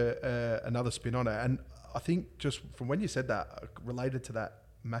does put another spin on it. And I think just from when you said that, related to that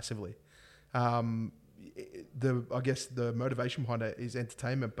massively, I guess the motivation behind it is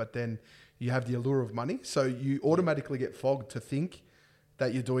entertainment, but then you have the allure of money. So you automatically get fogged to think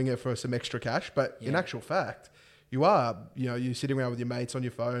that you're doing it for some extra cash. But in actual fact, you are, you're sitting around with your mates on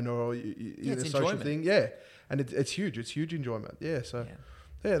your phone or you're it's a social enjoyment. thing. Yeah. And it's huge. It's huge enjoyment. Yeah. So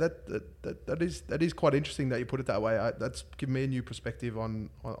yeah, that is quite interesting that you put it that way. That's given me a new perspective on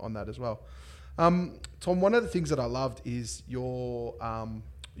that as well. Tom, one of the things that I loved is your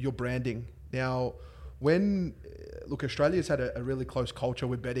branding. Now, Australia's had a really close culture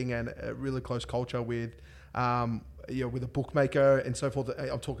with betting and a really close culture with, with a bookmaker and so forth.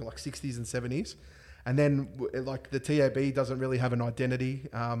 I'm talking like 60s and 70s. And then like the TAB doesn't really have an identity.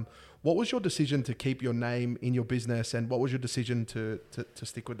 What was your decision to keep your name in your business, and what was your decision to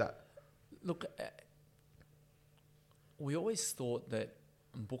stick with that? Look, we always thought that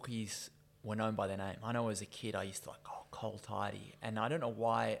bookies were known by their name. I know as a kid I used to Cold Tidy, and I don't know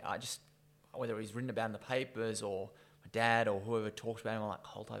why. Whether it was written about in the papers or my dad or whoever talked about him, I'm like,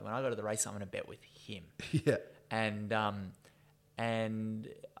 Cold Tidy. When I go to the race, I'm going to bet with him. Yeah. And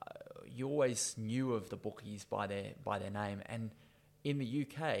you always knew of the bookies by their name. And in the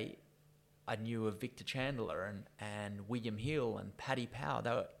UK, I knew of Victor Chandler and William Hill and Paddy Power. They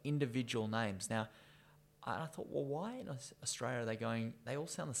were individual names. Now, I thought, well, why in Australia are they going? They all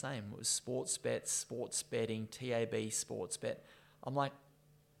sound the same. It was sports bet, sports betting, TAB, sports bet. I'm like,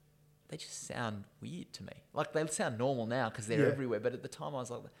 they just sound weird to me. Like, they sound normal now because they're everywhere. But at the time, I was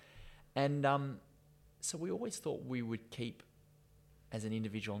like, and so we always thought we would keep as an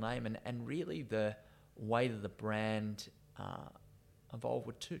individual name, and really the way that the brand evolved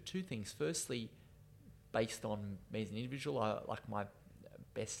were two things. Firstly, based on me as an individual, like my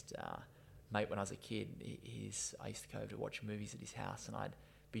best mate when I was a kid, I used to go over to watch movies at his house, and I'd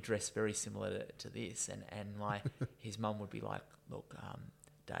be dressed very similar to this, and his mum would be like, look,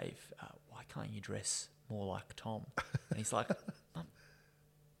 Dave, why can't you dress more like Tom? And he's like, Mum,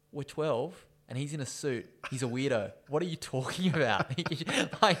 we're 12 and he's in a suit. He's a weirdo. What are you talking about?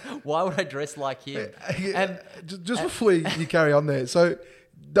 Like, why would I dress like him? Just before you carry on there, so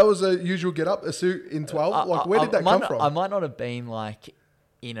that was a usual get up, a suit in 12. Like, where did that come from? I might not have been like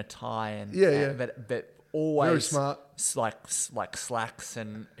in a tie but always very smart, like slacks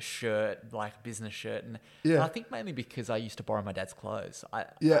and shirt, like business shirt, and I think mainly because I used to borrow my dad's clothes. I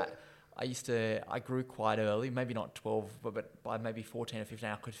grew quite early, maybe not 12, but by maybe 14 or 15,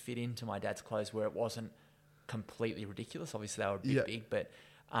 I could fit into my dad's clothes where it wasn't completely ridiculous. Obviously, they were big, but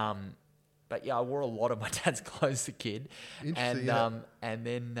yeah, I wore a lot of my dad's clothes as a kid. And then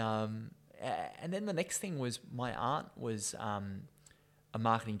the next thing was my aunt was a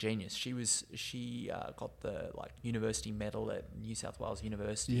marketing genius. She got the university medal at New South Wales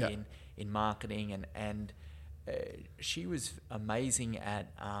University in marketing, and she was amazing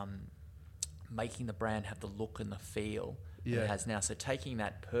at making the brand have the look and the feel that it has now. So taking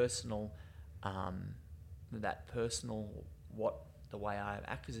that personal the way I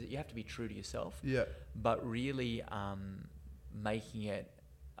act, because you have to be true to yourself. But really making it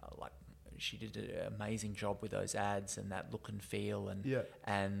she did an amazing job with those ads and that look and feel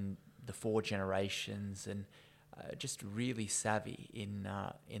and the 4 generations, and just really savvy in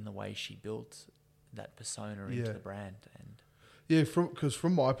the way she built that persona into the brand. And because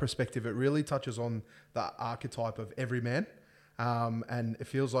from my perspective, it really touches on the archetype of every man, and it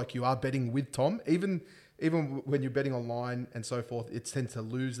feels like you are betting with Tom, even when you're betting online and so forth, it tends to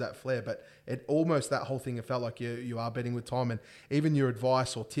lose that flair. But it almost, that whole thing, it felt like you are betting with Tom, and even your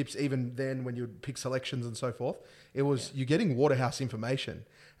advice or tips, even then when you would pick selections and so forth, it was you're getting Waterhouse information,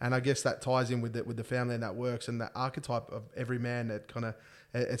 and I guess that ties in with the family, and that works, and that archetype of every man, that kind of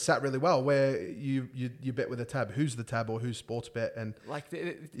it sat really well. Where you bet with a tab, who's the tab or who's sports bet, and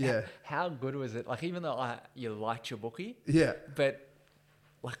how good was it? Like, even though you liked your bookie, but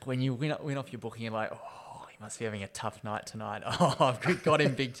like when you win off your bookie, you're like, oh, must be having a tough night tonight. Oh, I've got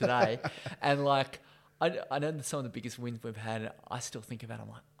him big today. And like, I know that some of the biggest wins we've had, I still think about it. I'm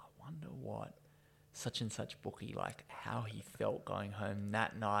like, I wonder what such and such bookie, like how he felt going home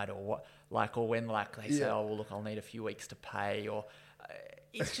that night, or what, like, or when like they say, oh, well, look, I'll need a few weeks to pay, or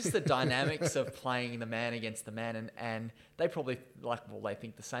it's just the dynamics of playing the man against the man. And they probably they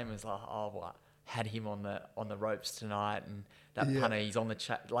think the same as I had him on the ropes tonight, and that punter, he's on the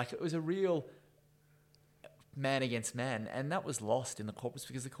chat. Like, it was a real man against man, and that was lost in the corporates,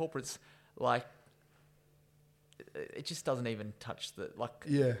 because the corporates, like, it just doesn't even touch the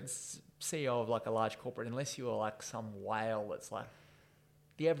CEO of like a large corporate, unless you are like some whale that's like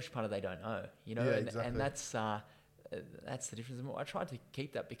the average punter they don't know, exactly. And that's the difference. And I tried to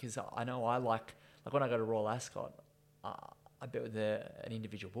keep that, because I know I like when I go to Royal Ascot, I bet with an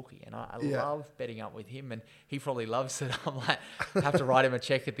individual bookie, and I love betting up with him, and he probably loves it. I'm like, have to write him a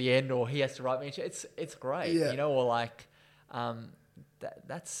check at the end, or he has to write me a check. It's great, or like,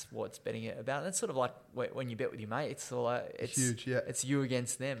 that's what's betting about. That's sort of like when you bet with your mates. It's huge, yeah. It's you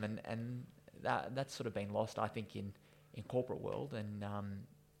against them, and that's sort of been lost, I think, in corporate world, and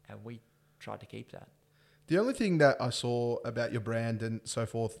we tried to keep that. The only thing that I saw about your brand and so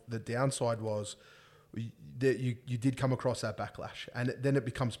forth, the downside was that you did come across that backlash, and then it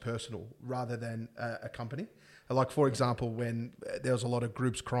becomes personal rather than a company. Like, for example, when there was a lot of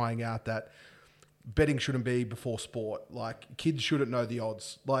groups crying out that betting shouldn't be before sport, like kids shouldn't know the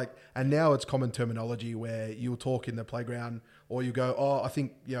odds, and now it's common terminology where you'll talk in the playground or you go, oh, I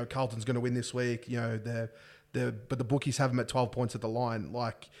think, Carlton's going to win this week, but the bookies have them at 12 points at the line,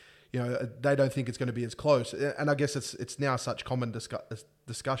 they don't think it's going to be as close. And I guess it's now such common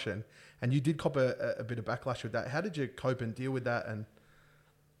discussion, and you did cop a bit of backlash with that. How did you cope and deal with that? And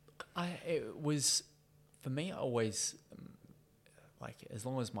it was, for me, always as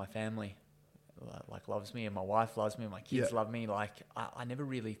long as my family loves me and my wife loves me and my kids love me, I never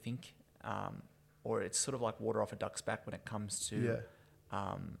really think, or it's sort of like water off a duck's back when it comes to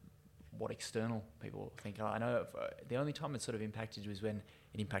what external people think. I know the only time it sort of impacted was when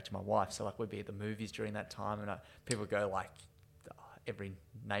it impacted my wife. So we'd be at the movies during that time, and people would go every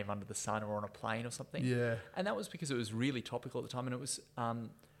name under the sun, or on a plane or something. Yeah. And that was because it was really topical at the time, and it was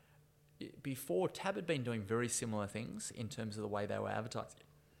before Tab had been doing very similar things in terms of the way they were advertising.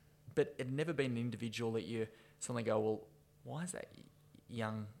 But it had never been an individual that you suddenly go, well, why is that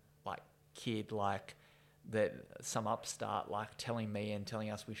young kid that some upstart telling me and telling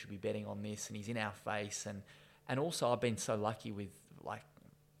us we should be betting on this, and he's in our face, and also I've been so lucky with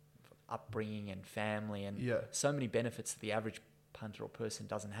upbringing and family and so many benefits that the average punter or person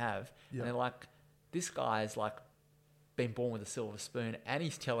doesn't have. And they're this guy's been born with a silver spoon, and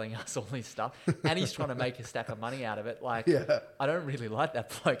he's telling us all this stuff, and he's trying to make a stack of money out of it. I don't really like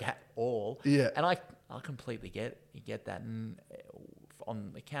that bloke at all. Yeah. And I completely get that. And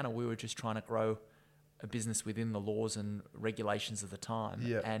on the counter, we were just trying to grow a business within the laws and regulations of the time,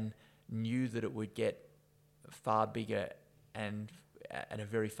 and knew that it would get far bigger and at a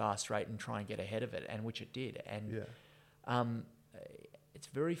very fast rate and try and get ahead of it, and which it did. And it's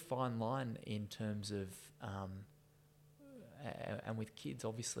a very fine line in terms of and with kids,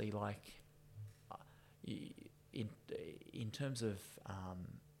 obviously, in terms of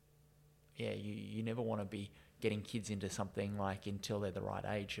you never want to be getting kids into something until they're the right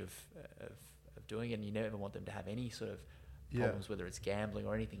age of doing it, and you never want them to have any sort of problems, whether it's gambling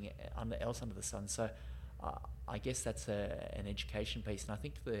or anything else under the sun. So I guess that's an education piece, and I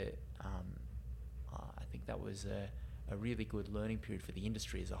think that was a really good learning period for the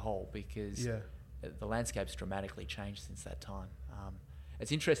industry as a whole, because the landscape's dramatically changed since that time.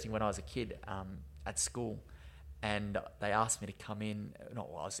 It's interesting, when I was a kid at school, and they asked me to come in,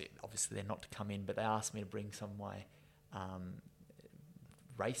 obviously they're not to come in, but they asked me to bring some of my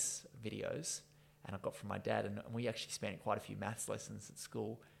race videos, and I got from my dad, and we actually spent quite a few maths lessons at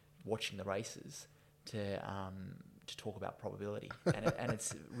school watching the races to talk about probability. And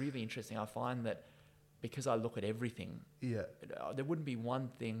it's really interesting. I find that because I look at everything, there wouldn't be one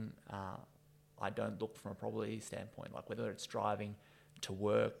thing I don't look from a probability standpoint, whether it's driving to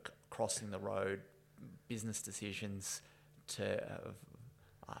work, crossing the road, business decisions, to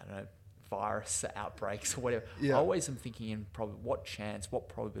virus outbreaks or whatever. I always am thinking in what chance, what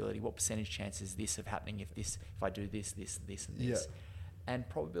probability, what percentage chance is this of happening if I do this, and this. And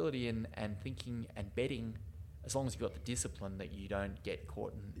probability and thinking and betting, as long as you've got the discipline that you don't get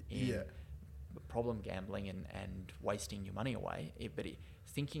caught in problem gambling and wasting your money away. But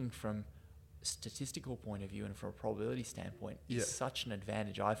thinking from a statistical point of view and from a probability standpoint is such an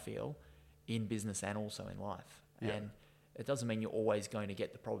advantage, I feel, in business and also in life. And it doesn't mean you're always going to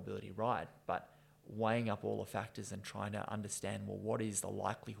get the probability right, but weighing up all the factors and trying to understand, well, what is the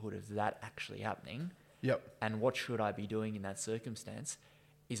likelihood of that actually happening? And what should I be doing in that circumstance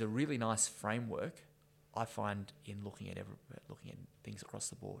is a really nice framework, I find, in looking at things across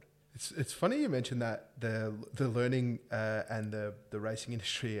the board. It's funny you mentioned that the learning and the racing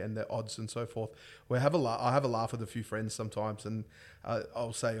industry and the odds and so forth. I have a laugh with a few friends sometimes, and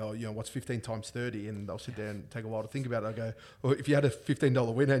I'll say, what's 15 times 30? And they'll sit there and take a while to think about it. I go, well, if you had a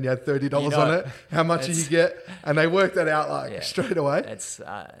 $15 winner and you had $30 on it, how much did you get? And they work that out straight away. It's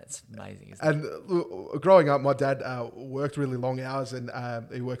amazing, isn't it? And growing up, my dad worked really long hours, and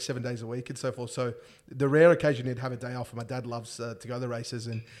he worked 7 days a week and so forth. So the rare occasion he'd have a day off, and my dad loves to go to the races,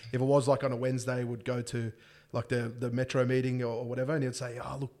 and if it was on a Wednesday, would go to the metro meeting or whatever, and he'd say,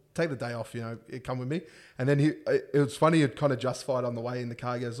 oh, look, take the day off, come with me. And then it was funny, he'd kind of justified on the way in the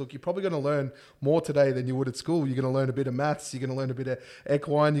car. He goes, look, you're probably going to learn more today than you would at school. You're going to learn a bit of maths. You're going to learn a bit of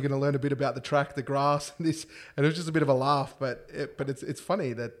equine. You're going to learn a bit about the track, the grass, and this. And it was just a bit of a laugh. But it's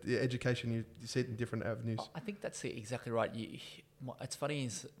funny that the education, you see it in different avenues. I think that's exactly right. It's funny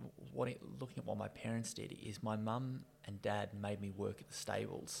is looking at what my parents did is my mum and dad made me work at the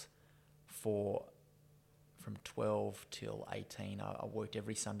stables from 12 till 18. I worked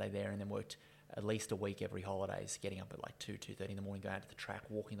every Sunday there and then worked at least a week every holidays, getting up at like 2:30 in the morning, going out to the track,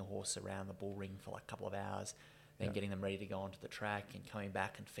 walking the horse around the bull ring for like a couple of hours, then getting them ready to go onto the track and coming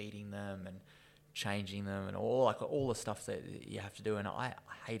back and feeding them and changing them and all the stuff that you have to do. And I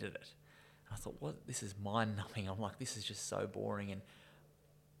hated it. I thought, this is mind-numbing. I'm like, this is just so boring.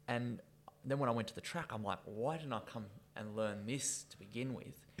 And then when I went to the track, I'm like, why didn't I come and learn this to begin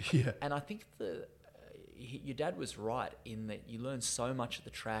with? Yeah. And I think your dad was right in that you learn so much at the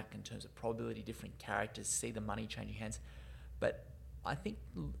track in terms of probability, different characters, see the money changing hands. But I think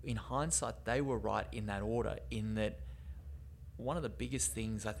in hindsight, they were right in that order, in that one of the biggest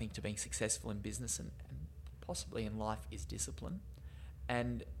things I think to being successful in business and possibly in life is discipline.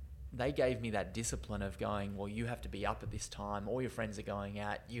 And they gave me that discipline of going, well, you have to be up at this time, all your friends are going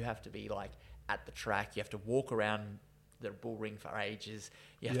out, you have to be like at the track, you have to walk around the bull ring for ages,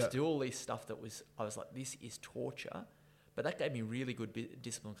 you have to do all this stuff I was like, this is torture. But that gave me really good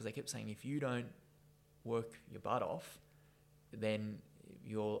discipline, because they kept saying, if you don't work your butt off, then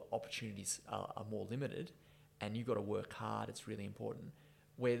your opportunities are more limited, and you've got to work hard. It's really important.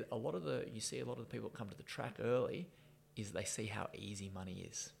 Where you see a lot of the people that come to the track early is they see how easy money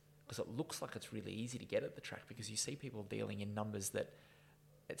is. Because it looks like it's really easy to get at the track, because you see people dealing in numbers that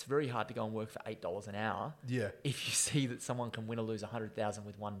it's very hard to go and work for $8 an hour. Yeah. If you see that someone can win or lose 100,000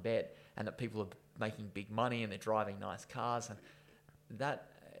 with one bet, and that people are making big money and they're driving nice cars, and that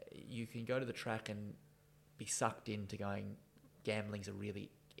you can go to the track and be sucked into going, gambling's a really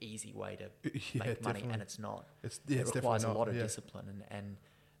easy way to make money, and it's not. It requires a lot of discipline, and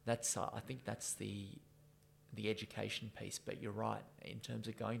that's I think that's the education piece. But you're right, in terms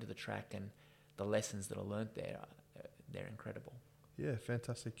of going to the track and the lessons that are learnt there, they're incredible. Yeah,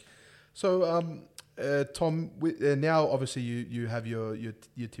 fantastic. So, Tom, now obviously you have your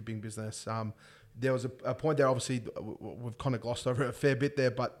tipping business. There was a point there, obviously we've kind of glossed over it a fair bit there,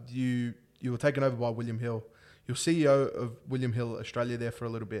 but you were taken over by William Hill. You're CEO of William Hill Australia there for a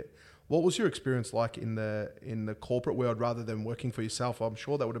little bit. What was your experience like in the corporate world rather than working for yourself? I'm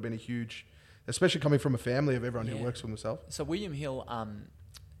sure that would have been a huge, especially coming from a family of everyone who works for themselves. So William Hill,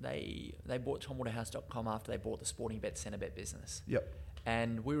 they bought TomWaterhouse.com after they bought the Sporting Bet Centre Bet business. Yep.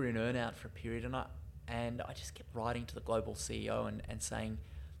 And we were in earn-out for a period, and I just kept writing to the global CEO and saying,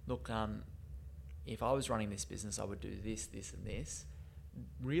 look, if I was running this business, I would do this, this, and this,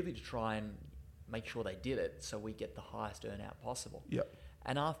 really to try and make sure they did it so we get the highest earn-out possible. Yep.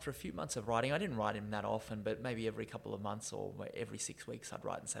 And after a few months of writing, I didn't write him that often, but maybe every couple of months or every 6 weeks, I'd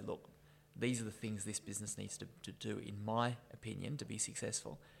write and say, look, these are the things this business needs to do, in my opinion, to be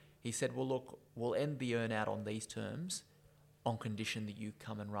successful. He said, well, look, we'll end the earn-out on these terms on condition that you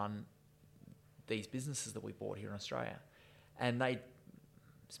come and run these businesses that we bought here in Australia. And they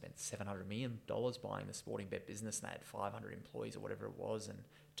spent $700 million buying the Sporting Bet business, and they had 500 employees or whatever it was, and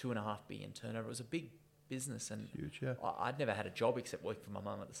 $2.5 billion turnover. It was a big business, and huge, yeah. I'd never had a job except working for my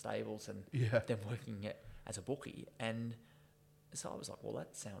mum at the stables and then working as a bookie. And so I was like, well,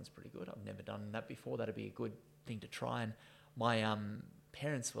 that sounds pretty good. I've never done that before. That'd be a good thing to try. And my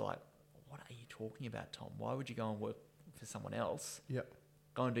parents were like, what are you talking about, Tom? Why would you go and work for someone else? Yep.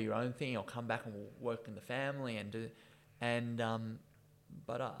 Go and do your own thing, or come back and work in the family and do. And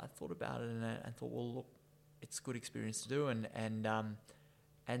but I thought about it and thought, well, look, it's a good experience to do, and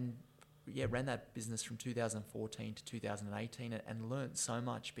ran that business from 2014 to 2018 and learnt so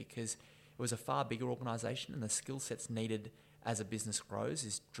much, because it was a far bigger organisation, and the skill sets needed as a business grows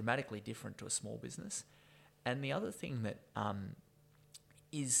is dramatically different to a small business. And the other thing that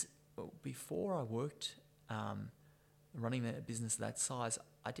is, before I worked running a business that size,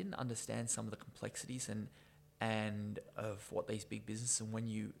 I didn't understand some of the complexities and of what these big businesses, and when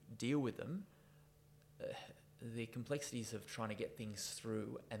you deal with them, the complexities of trying to get things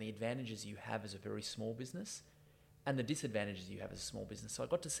through, and the advantages you have as a very small business and the disadvantages you have as a small business. So I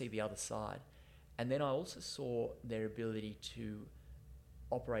got to see the other side. And then I also saw their ability to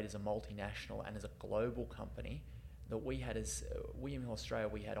operate as a multinational and as a global company. That we had as William Hill Australia,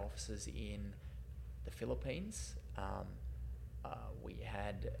 we had offices in the Philippines. We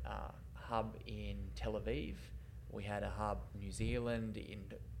had a hub in Tel Aviv. We had a hub in New Zealand, in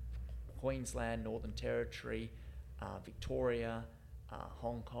Queensland, Northern Territory, Victoria,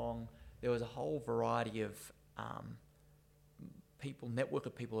 Hong Kong. There was a whole variety of network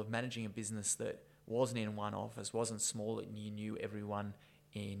of people of managing a business that wasn't in one office, wasn't small, that you knew everyone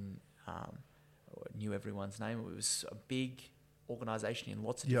knew everyone's name. It was a big organisation in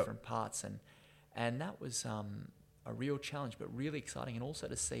lots of different parts, and that was a real challenge, but really exciting, and also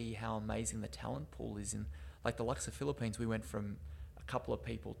to see how amazing the talent pool is. In like the likes of Philippines, we went from a couple of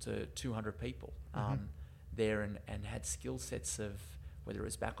people to 200 people there, and had skill sets of whether it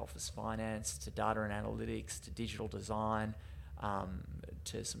was back office finance to data and analytics to digital design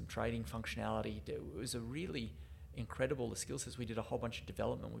to some trading functionality. It was a really incredible the skill sets. We did a whole bunch of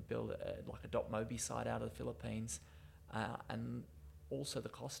development. We built like a .mobi site out of the Philippines, and also the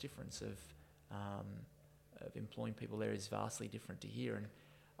cost difference of employing people there is vastly different to here. And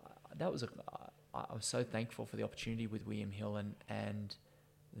that was I was so thankful for the opportunity with William Hill and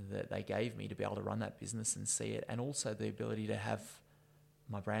that they gave me to be able to run that business and see it, and also the ability to have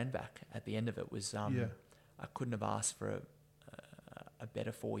my brand back at the end of it was I couldn't have asked for a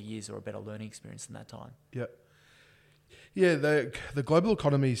better 4 years or a better learning experience than that time. Yeah, the global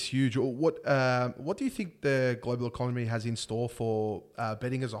economy is huge. What do you think the global economy has in store for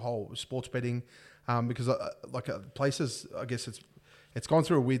betting as a whole, sports betting? Because places, I guess it's gone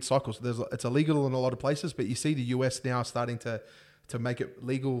through a weird cycle. So it's illegal in a lot of places, but you see the US now starting to make it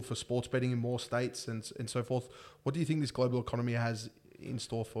legal for sports betting in more states and so forth. What do you think this global economy has in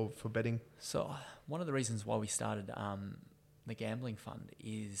store for betting? So one of the reasons why we started the gambling fund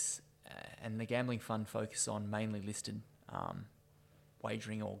is, and the gambling fund focuses on mainly listed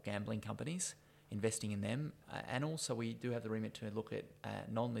wagering or gambling companies, investing in them, and also we do have the remit to look at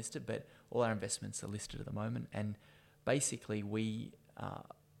non-listed, but all our investments are listed at the moment. And basically we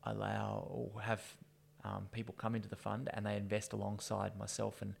allow or have people come into the fund and they invest alongside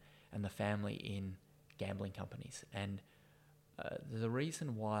myself and the family in gambling companies. And the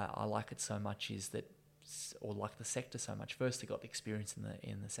reason why I like it so much is that, or like the sector so much, firstly got the experience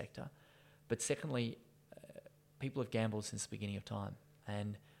in the sector, but secondly, people have gambled since the beginning of time,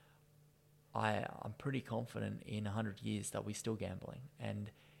 and I'm pretty confident in 100 years they'll be still gambling, and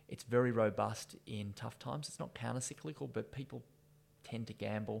it's very robust in tough times. It's not counter-cyclical, but people tend to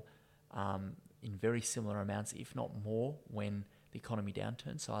gamble in very similar amounts, if not more, when the economy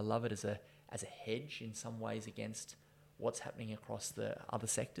downturns. So I love it as a hedge in some ways against what's happening across the other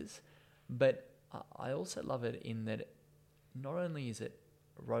sectors. But I also love it in that not only is it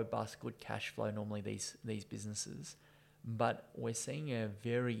robust, good cash flow, normally these businesses, but we're seeing a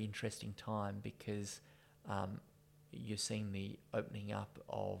very interesting time because you're seeing the opening up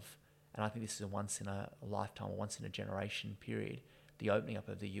of, and I think this is a once in a lifetime or once in a generation period, the opening up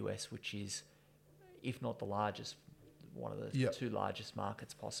of the US, which is, if not the largest, one of the two largest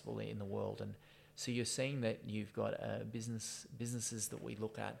markets possible in the world. And so you're seeing that you've got businesses that we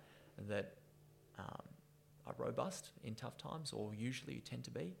look at that are robust in tough times, or usually tend to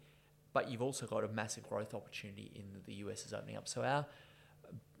be, but you've also got a massive growth opportunity in the US is opening up. So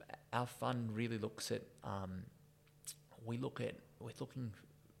our fund really looks at we're looking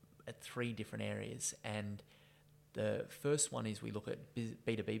at three different areas, and the first one is we look at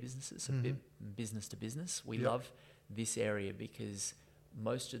B2B businesses, so business to business. We love this area because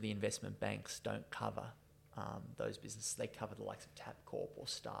most of the investment banks don't cover those businesses. They cover the likes of Tabcorp or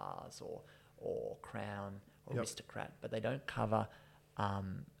Stars or Crown or Aristocrat, but they don't cover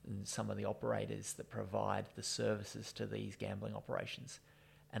some of the operators that provide the services to these gambling operations.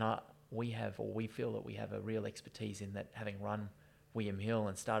 And we feel that we have a real expertise in that, having run William Hill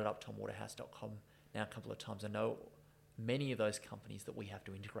and started up TomWaterhouse.com now a couple of times. I know many of those companies that we have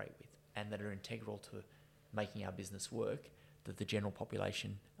to integrate with and that are integral to making our business work that the general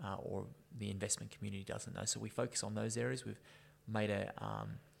population or the investment community doesn't know. So we focus on those areas. We've made an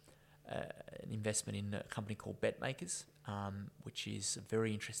investment in a company called BetMakers, which is a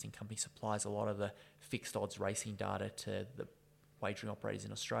very interesting company, supplies a lot of the fixed odds racing data to the wagering operators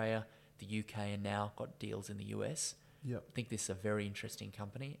in Australia, the UK, and now got deals in the US. I think this is a very interesting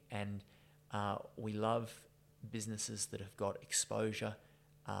company, and we love businesses that have got exposure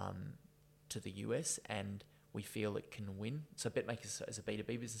to the US, and we feel it can win. So BetMakers as a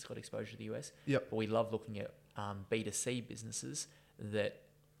B2B business got exposure to the US, but we love looking at B2C businesses that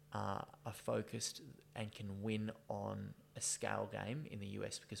are focused and can win on a scale game in the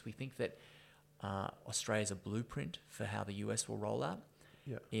US, because we think that Australia is a blueprint for how the US will roll out.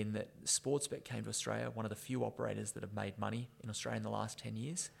 In that Sportsbet came to Australia, one of the few operators that have made money in Australia in the last 10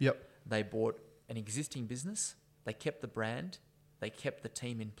 years. They bought an existing business, they kept the brand, they kept the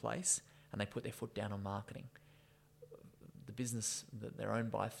team in place, and they put their foot down on marketing. The business that they're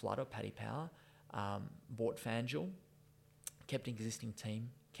owned by Flood or Paddy Power bought FanDuel, kept an existing team,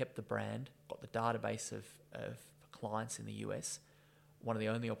 kept the brand, got the database of clients in the US. One of the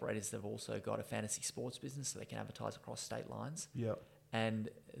only operators that have also got a fantasy sports business, so they can advertise across state lines. Yeah. And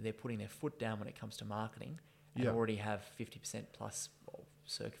they're putting their foot down when it comes to marketing, and already have 50% plus, well,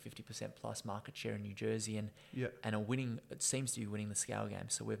 circa 50% plus market share in New Jersey, and are winning. It seems to be winning the scale game.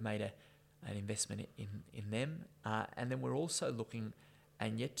 So we've made an investment in them, and then we're also looking,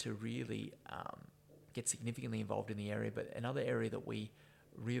 and yet to really get significantly involved in the area. But another area that we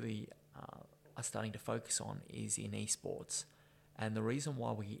really are starting to focus on is in esports. And the reason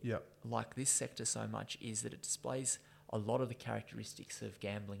why we like this sector so much is that it displays a lot of the characteristics of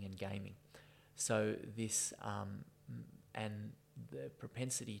gambling and gaming. So this and the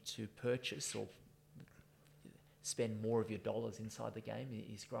propensity to purchase or spend more of your dollars inside the game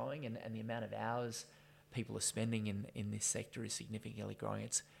is growing, and the amount of hours people are spending in this sector is significantly growing.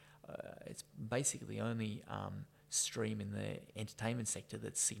 It's basically the only stream in the entertainment sector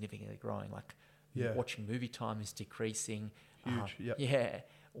that's significantly growing. Like watching movie time is decreasing. Huge.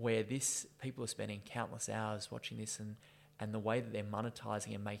 Where people are spending countless hours watching this, and the way that they're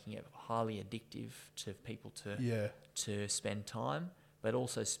monetizing and making it highly addictive to people to spend time, but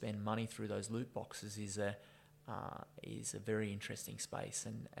also spend money through those loot boxes is a very interesting space,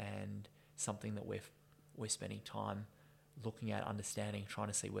 and something that we're spending time looking at, understanding, trying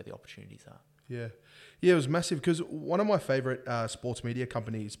to see where the opportunities are. Yeah, it was massive because one of my favorite sports media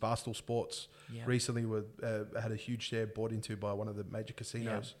companies, Barstool Sports, recently had a huge share bought into by one of the major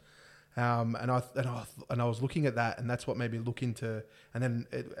casinos. And I was looking at that, and that's what made me look into. And then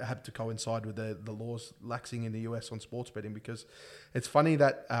it had to coincide with the laws laxing in the US on sports betting, because it's funny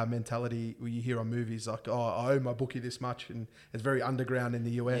that mentality you hear on movies like, oh, I owe my bookie this much, and it's very underground in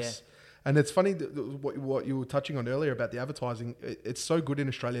the US. Yeah. And it's funny what you were touching on earlier about the advertising. It's so good in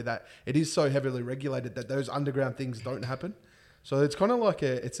Australia that it is so heavily regulated that those underground things don't happen. So it's kind of like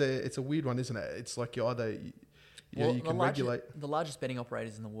it's a weird one, isn't it? It's like you can regulate. The largest betting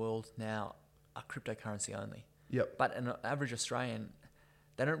operators in the world now are cryptocurrency only. Yep. But an average Australian,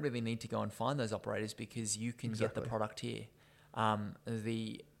 they don't really need to go and find those operators because you can get the product here. I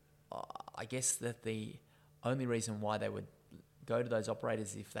guess that the only reason why they would go to those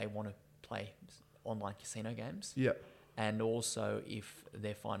operators if they want to play online casino games. Yep. And also if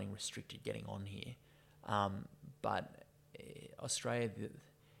they're finding restricted getting on here. But Australia,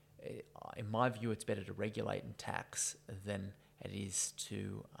 in my view, it's better to regulate and tax than it is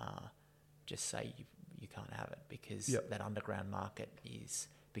to just say you can't have it, because that underground market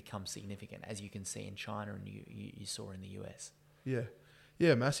becomes significant, as you can see in China and you saw in the US.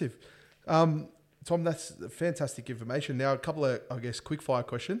 Yeah, massive. Tom, that's fantastic information. Now, a couple of, I guess, quick fire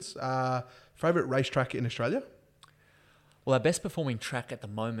questions. Favourite racetrack in Australia? Well, our best performing track at the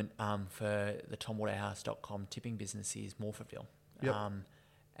moment for the TomWaterhouse.com tipping business is Morphettville. Yep.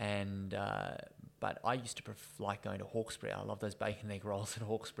 But I used to like going to Hawkesbury. I love those bacon egg rolls at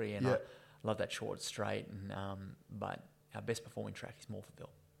Hawkesbury, and I love that short straight. But our best performing track is Morphettville.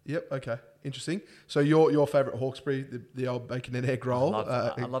 Yep. Okay. Interesting. So your favourite Hawkesbury, the old bacon and egg roll.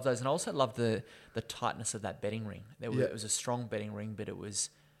 I love those, and I also love the tightness of that betting ring. It was a strong betting ring, but it was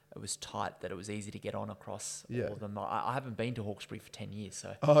tight, that it was easy to get on across all of them. I haven't been to Hawkesbury for 10 years,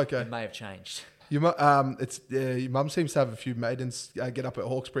 so it may have changed. Your mum seems to have a few maidens get up at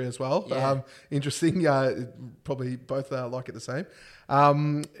Hawkesbury as well. Yeah. Interesting. Probably both like it the same.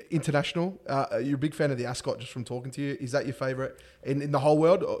 International. You're a big fan of the Ascot, just from talking to you. Is that your favourite in the whole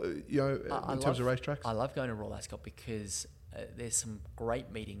world? In terms of racetracks. I love going to Royal Ascot because there's some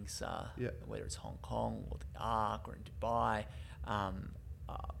great meetings. Whether it's Hong Kong or the Ark or in Dubai.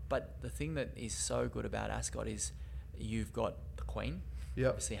 But the thing that is so good about Ascot is you've got the Queen.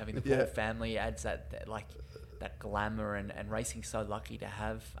 Obviously, having the royal family adds that glamour, and racing's so lucky to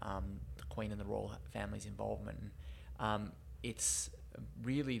have the Queen and the royal family's involvement. It's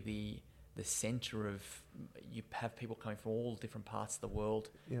really the centre of, you have people coming from all different parts of the world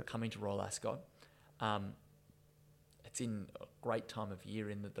coming to Royal Ascot. It's in a great time of year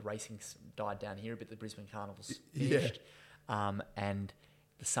in that the racing's died down here a bit. The Brisbane Carnival's finished, and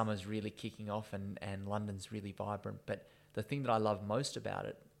the summer's really kicking off, and London's really vibrant. But the thing that I love most about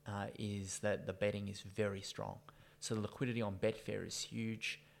it is that the betting is very strong. So the liquidity on Betfair is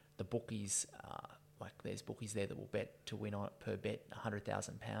huge. The bookies, there's bookies there that will bet to win on per bet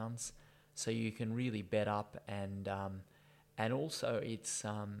 £100,000. So you can really bet up, and also it's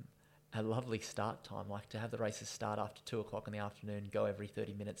a lovely start time. Like to have the races start after 2:00 in the afternoon, go every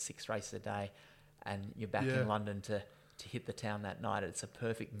 30 minutes, 6 races a day, and you're back in London to hit the town that night. It's a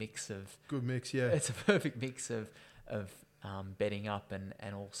perfect mix of... Good mix, yeah. It's a perfect mix of betting up and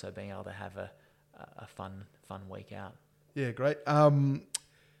also being able to have a fun week out. Yeah, great.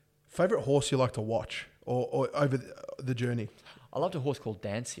 Favorite horse you like to watch or over the journey? I loved a horse called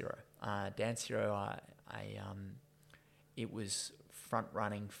Dance Hero. Dance Hero, it was front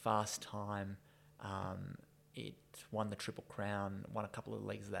running, fast time. It won the Triple Crown, won a couple of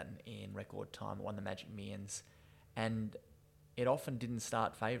legs of that in record time, won the Magic Millions, and it often didn't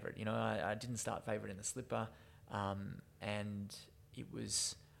start favourite. You know, I didn't start favourite in the Slipper, and it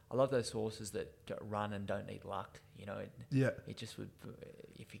was. I love those horses that run and don't need luck. You know, it just would.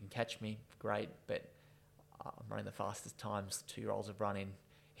 If you can catch me, great. But I'm running the fastest times 2-year-olds have run in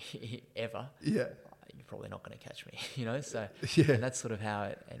ever. Yeah, you're probably not going to catch me. You know, so yeah. And that's sort of how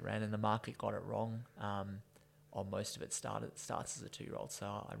it ran. And the market got it wrong. On most of it starts as a 2-year-old. So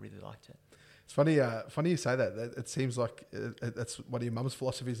I really liked it. It's funny. Funny you say that. It seems like that's one of your mum's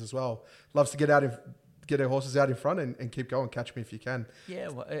philosophies as well. Loves to get her horses out in front and keep going. Catch me if you can. Yeah.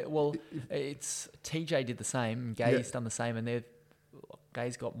 It's TJ did the same. Gay's done the same, and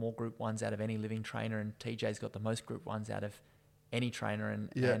Gay's got more Group 1s out of any living trainer, and TJ's got the most Group 1s out of any trainer.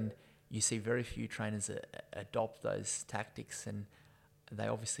 And you see very few trainers adopt those tactics, and they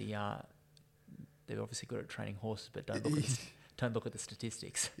obviously are. They're obviously good at training horses, but don't look at the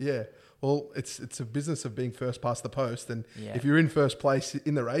statistics. Yeah, well, it's a business of being first past the post, and if you're in first place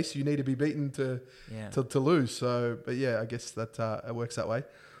in the race, you need to be beaten to lose. So, but yeah, I guess that it works that way.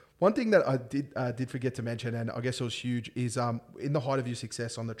 One thing that I did forget to mention, and I guess it was huge, is in the height of your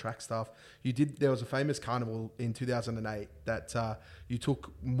success on the track stuff, there was a famous carnival in 2008 that you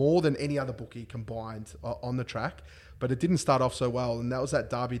took more than any other bookie combined on the track, but it didn't start off so well, and that was that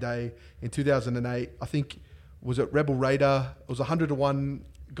Derby Day in 2008. I think, was it Rebel Raider? It was 100-1,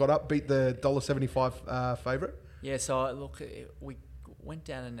 got up, beat the $1.75 favourite. Yeah, so look, we went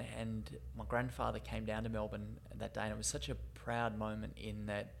down and my grandfather came down to Melbourne that day, and it was such a proud moment in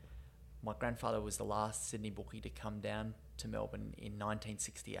that my grandfather was the last Sydney bookie to come down to Melbourne in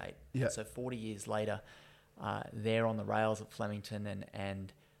 1968. Yeah. So 40 years later, there on the rails at Flemington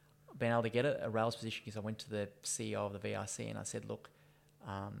and being able to get a rails position, because I went to the CEO of the VRC and I said, look,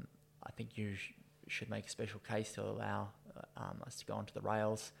 I think you should make a special case to allow us to go onto the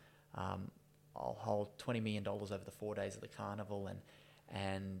rails. I'll hold $20 million over the 4 days of the carnival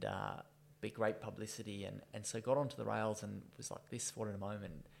and be great publicity. And so got onto the rails and was like this. What a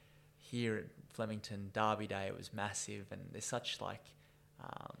moment. Here at Flemington, Derby Day, it was massive, and there's such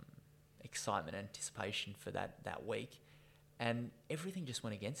excitement and anticipation for that week. And everything just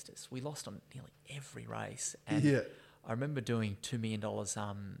went against us. We lost on nearly every race. And I remember doing $2 million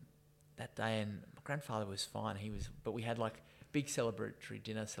that day, and my grandfather was fine. But we had like big celebration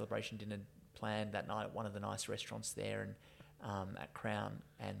dinner planned that night at one of the nice restaurants there and at Crown.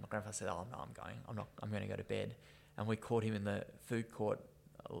 And my grandfather said, "Oh no, I'm going to go to bed." And we caught him in the food court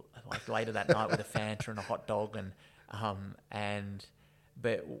like later that night with a Fanta and a hot dog,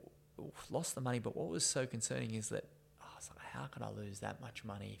 but lost the money. But what was so concerning is that I was like, how could I lose that much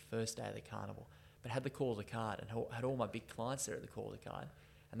money first day of the carnival? But had the call of the card and had all my big clients there at the call of the card,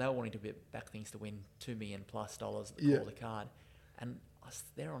 and they were wanting to back things to win $2 million+ at the call of the card. And I was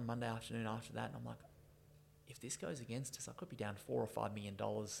there on Monday afternoon after that, and I'm like, if this goes against us, I could be down $4 or $5 million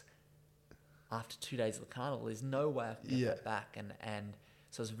after 2 days of the carnival. There's no way I can get that back, and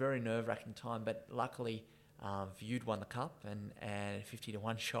so it was a very nerve-wracking time. But luckily, Viewed won the cup and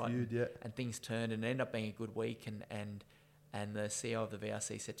 50-1 shot, and things turned, and it ended up being a good week. And the CEO of the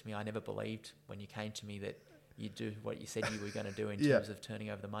VRC said to me, "I never believed when you came to me that you'd do what you said you were going to do in terms of turning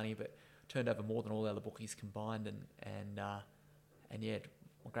over the money, but turned over more than all the other bookies combined." And my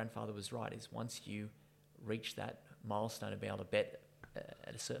grandfather was right. Is once you reach that milestone of being able to bet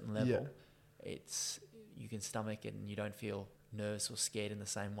at a certain level, you can stomach it, and you don't feel nervous or scared in the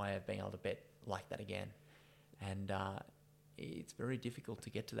same way of being able to bet like that again. And it's very difficult to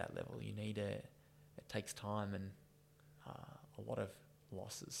get to that level. It takes time and a lot of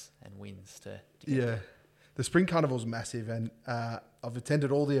losses and wins to get there. The Spring Carnival's massive, and I've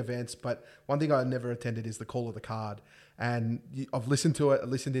attended all the events, but one thing I never attended is the Call of the Card. And I've listened to it,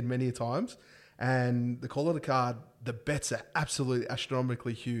 listened in many times, and the Call of the Card, the bets are absolutely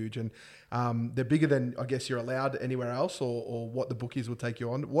astronomically huge, and they're bigger than I guess you're allowed anywhere else, or what the bookies will take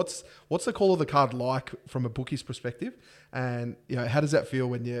you on. What's the Call of the Card like from a bookie's perspective, and how does that feel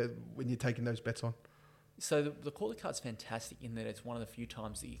when you're taking those bets on? So the Call of the Card's fantastic in that it's one of the few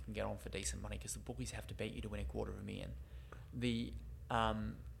times that you can get on for decent money, because the bookies have to bet you to win $250,000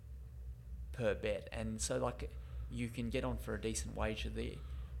 per bet, and so you can get on for a decent wager.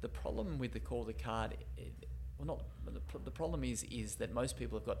 The problem with the Call of the Card, the problem is that most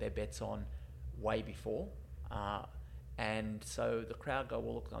people have got their bets on way before, And so the crowd go,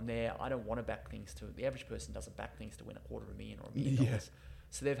 well, look, I'm there. I don't want to back things to... The average person doesn't back things to win $250,000 or $1 million. Yeah.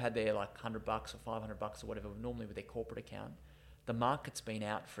 So they've had their like $100 or $500 or whatever, normally with their corporate account. The market's been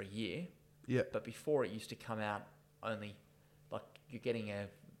out for a year. Yeah. But before it used to come out only like you're getting a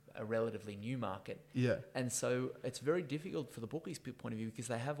relatively new market. Yeah. And so it's very difficult for the bookies' point of view because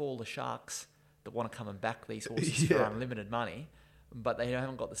they have all the sharks that want to come and back these horses for unlimited money, but they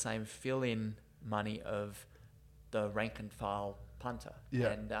haven't got the same fill-in money of the rank and file punter. Yeah.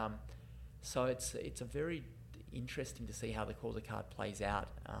 And so it's a very interesting to see how the Causa card plays out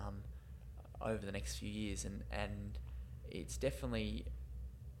over the next few years, and it's definitely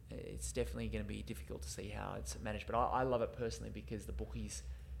going to be difficult to see how it's managed. But I love it personally because the bookies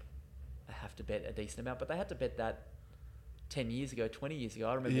have to bet a decent amount, but they had to bet that 10 years ago, 20 years ago.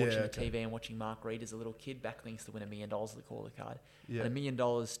 I remember watching the TV and watching Mark Reed as a little kid back things to win $1 million at the Causa card. Yeah. And $1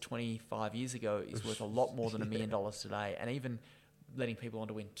 million 25 years ago is worth a lot more than $1 million today. And even letting people on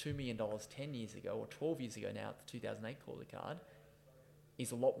to win $2 million 10 years ago or 12 years ago now at the 2008 Causa card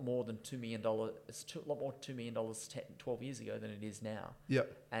is a lot more than $2 million. It's a lot more $2 million 12 years ago than it is now.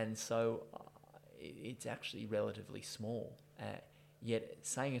 Yep. And so it's actually relatively small. Yet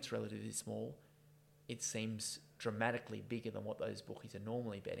saying it's relatively small, it seems dramatically bigger than what those bookies are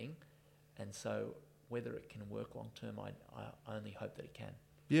normally betting. And so whether it can work long term, I only hope that it can.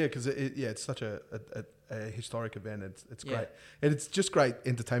 Yeah, because it's such a historic event. It's great. And it's just great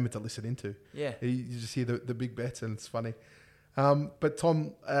entertainment to listen into. Yeah. You just hear the big bets and it's funny. But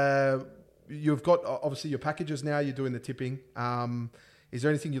Tom, you've got obviously your packages now, you're doing the tipping. Is there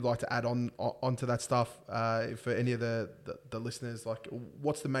anything you'd like to add onto that stuff for any of the listeners? Like,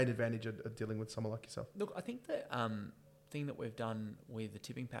 what's the main advantage of dealing with someone like yourself? Look, I think the thing that we've done with the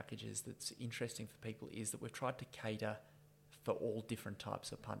tipping packages that's interesting for people is that we've tried to cater for all different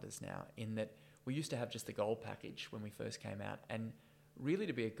types of punters now, in that we used to have just the gold package when we first came out. And really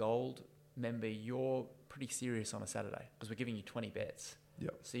to be a gold member, you're pretty serious on a Saturday because we're giving you 20 bets.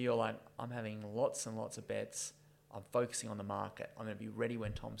 Yep. So you're like, I'm having lots and lots of bets. I'm focusing on the market. I'm going to be ready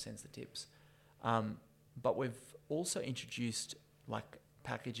when Tom sends the tips. But we've also introduced like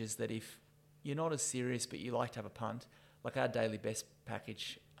packages that if you're not as serious but you like to have a punt, like our daily best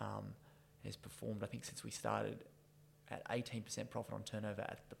package has performed, I think since we started, at 18% profit on turnover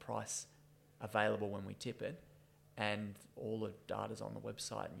at the price available when we tip it. And all the data's on the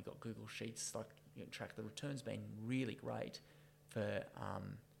website and you've got Google Sheets, like you can track the returns been really great for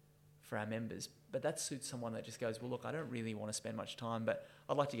our members. But that suits someone that just goes, well, look, I don't really want to spend much time, but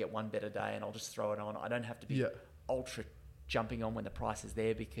I'd like to get one bet a day and I'll just throw it on. I don't have to be ultra jumping on when the price is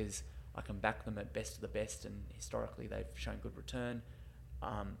there because I can back them at best of the best, and historically they've shown good return.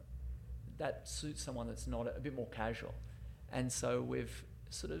 That suits someone that's not a bit more casual. And so we've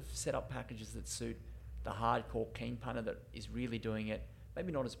sort of set up packages that suit the hardcore keen punter that is really doing it,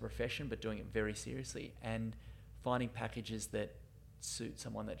 maybe not as a profession, but doing it very seriously, and finding packages that suit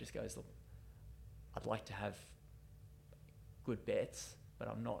someone that just goes, look, I'd like to have good bets, but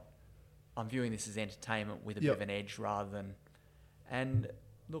I'm viewing this as entertainment with a bit of an edge rather than... And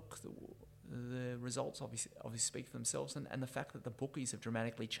look, the results obviously speak for themselves, and the fact that the bookies have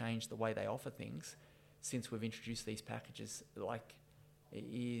dramatically changed the way they offer things since we've introduced these packages, like,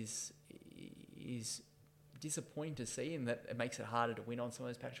 is disappointing to see, in that it makes it harder to win on some of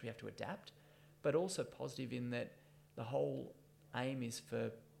those packages. We have to adapt, but also positive in that the whole aim is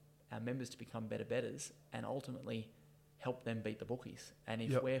for our members to become better bettors and ultimately help them beat the bookies. And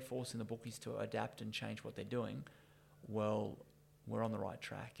if we're forcing the bookies to adapt and change what they're doing, well, we're on the right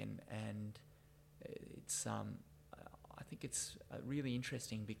track. And it's I think it's really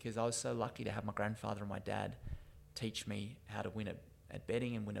interesting because I was so lucky to have my grandfather and my dad teach me how to win at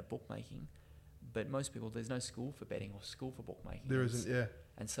betting and win at bookmaking. But most people, there's no school for betting or school for bookmaking. There isn't, yeah.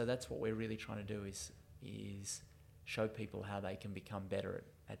 And so that's what we're really trying to do is show people how they can become better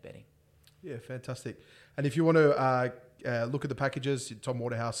at betting. Yeah, fantastic. And if you want to look at the packages,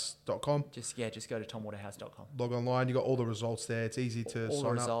 tomwaterhouse.com. Just go to tomwaterhouse.com. Log online. You got all the results there. It's easy to all sign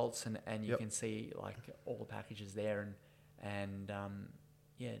the results up. and you can see like all the packages there and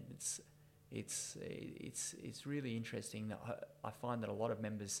it's really interesting that I find that a lot of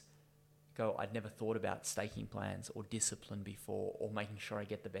members go, I'd never thought about staking plans or discipline before or making sure I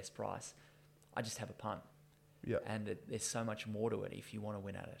get the best price. I just have a punt. Yeah. And there's so much more to it if you want to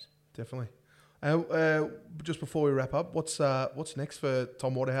win at it. Definitely. Just before we wrap up, what's next for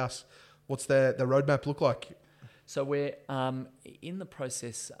Tom Waterhouse? What's the roadmap look like? So we're in the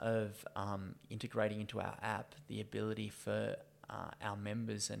process of integrating into our app the ability for our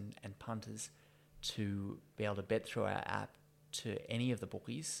members and punters to be able to bet through our app to any of the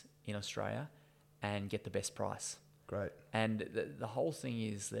bookies in Australia and get the best price. Great. And the whole thing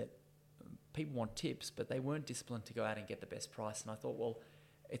is that people want tips, but they weren't disciplined to go out and get the best price. And I thought, well,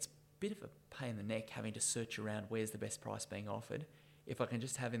 it's a bit of a pain in the neck having to search around where's the best price being offered. If I can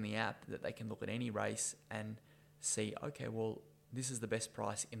just have in the app that they can look at any race and see, okay, well, this is the best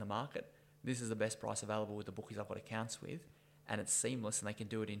price in the market. This is the best price available with the bookies I've got accounts with, and it's seamless and they can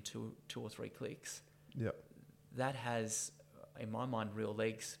do it in two or three clicks. Yep. That has, in my mind, real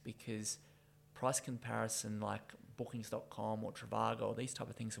legs, because price comparison like bookings.com or Trivago or these type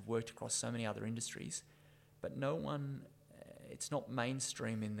of things have worked across so many other industries, but no one, it's not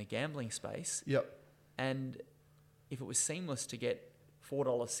mainstream in the gambling space. Yep. And if it was seamless to get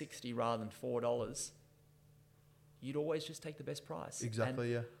 $4.60 rather than $4, you'd always just take the best price.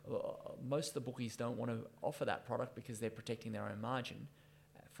 Exactly, and most of the bookies don't want to offer that product because they're protecting their own margin.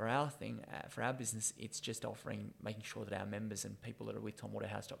 For our business, it's just making sure that our members and people that are with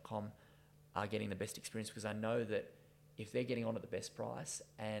TomWaterhouse.com are getting the best experience, because I know that if they're getting on at the best price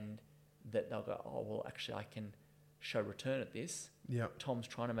and that they'll go, oh, well, actually I can show return at this. Yep. Tom's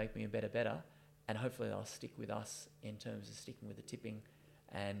trying to make me a better, and hopefully they'll stick with us in terms of sticking with the tipping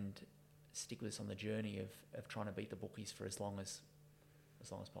and stick with us on the journey of trying to beat the bookies for as long as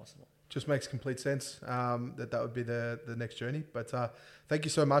possible. Just makes complete sense that would be the next journey. But thank you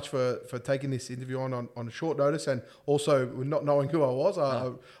so much for taking this interview on a short notice, and also not knowing who I was.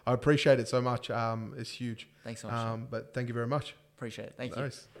 I appreciate it so much. It's huge. Thanks so much. But thank you very much. Appreciate it. Thank you.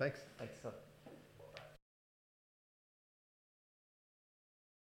 Thanks. Thanks.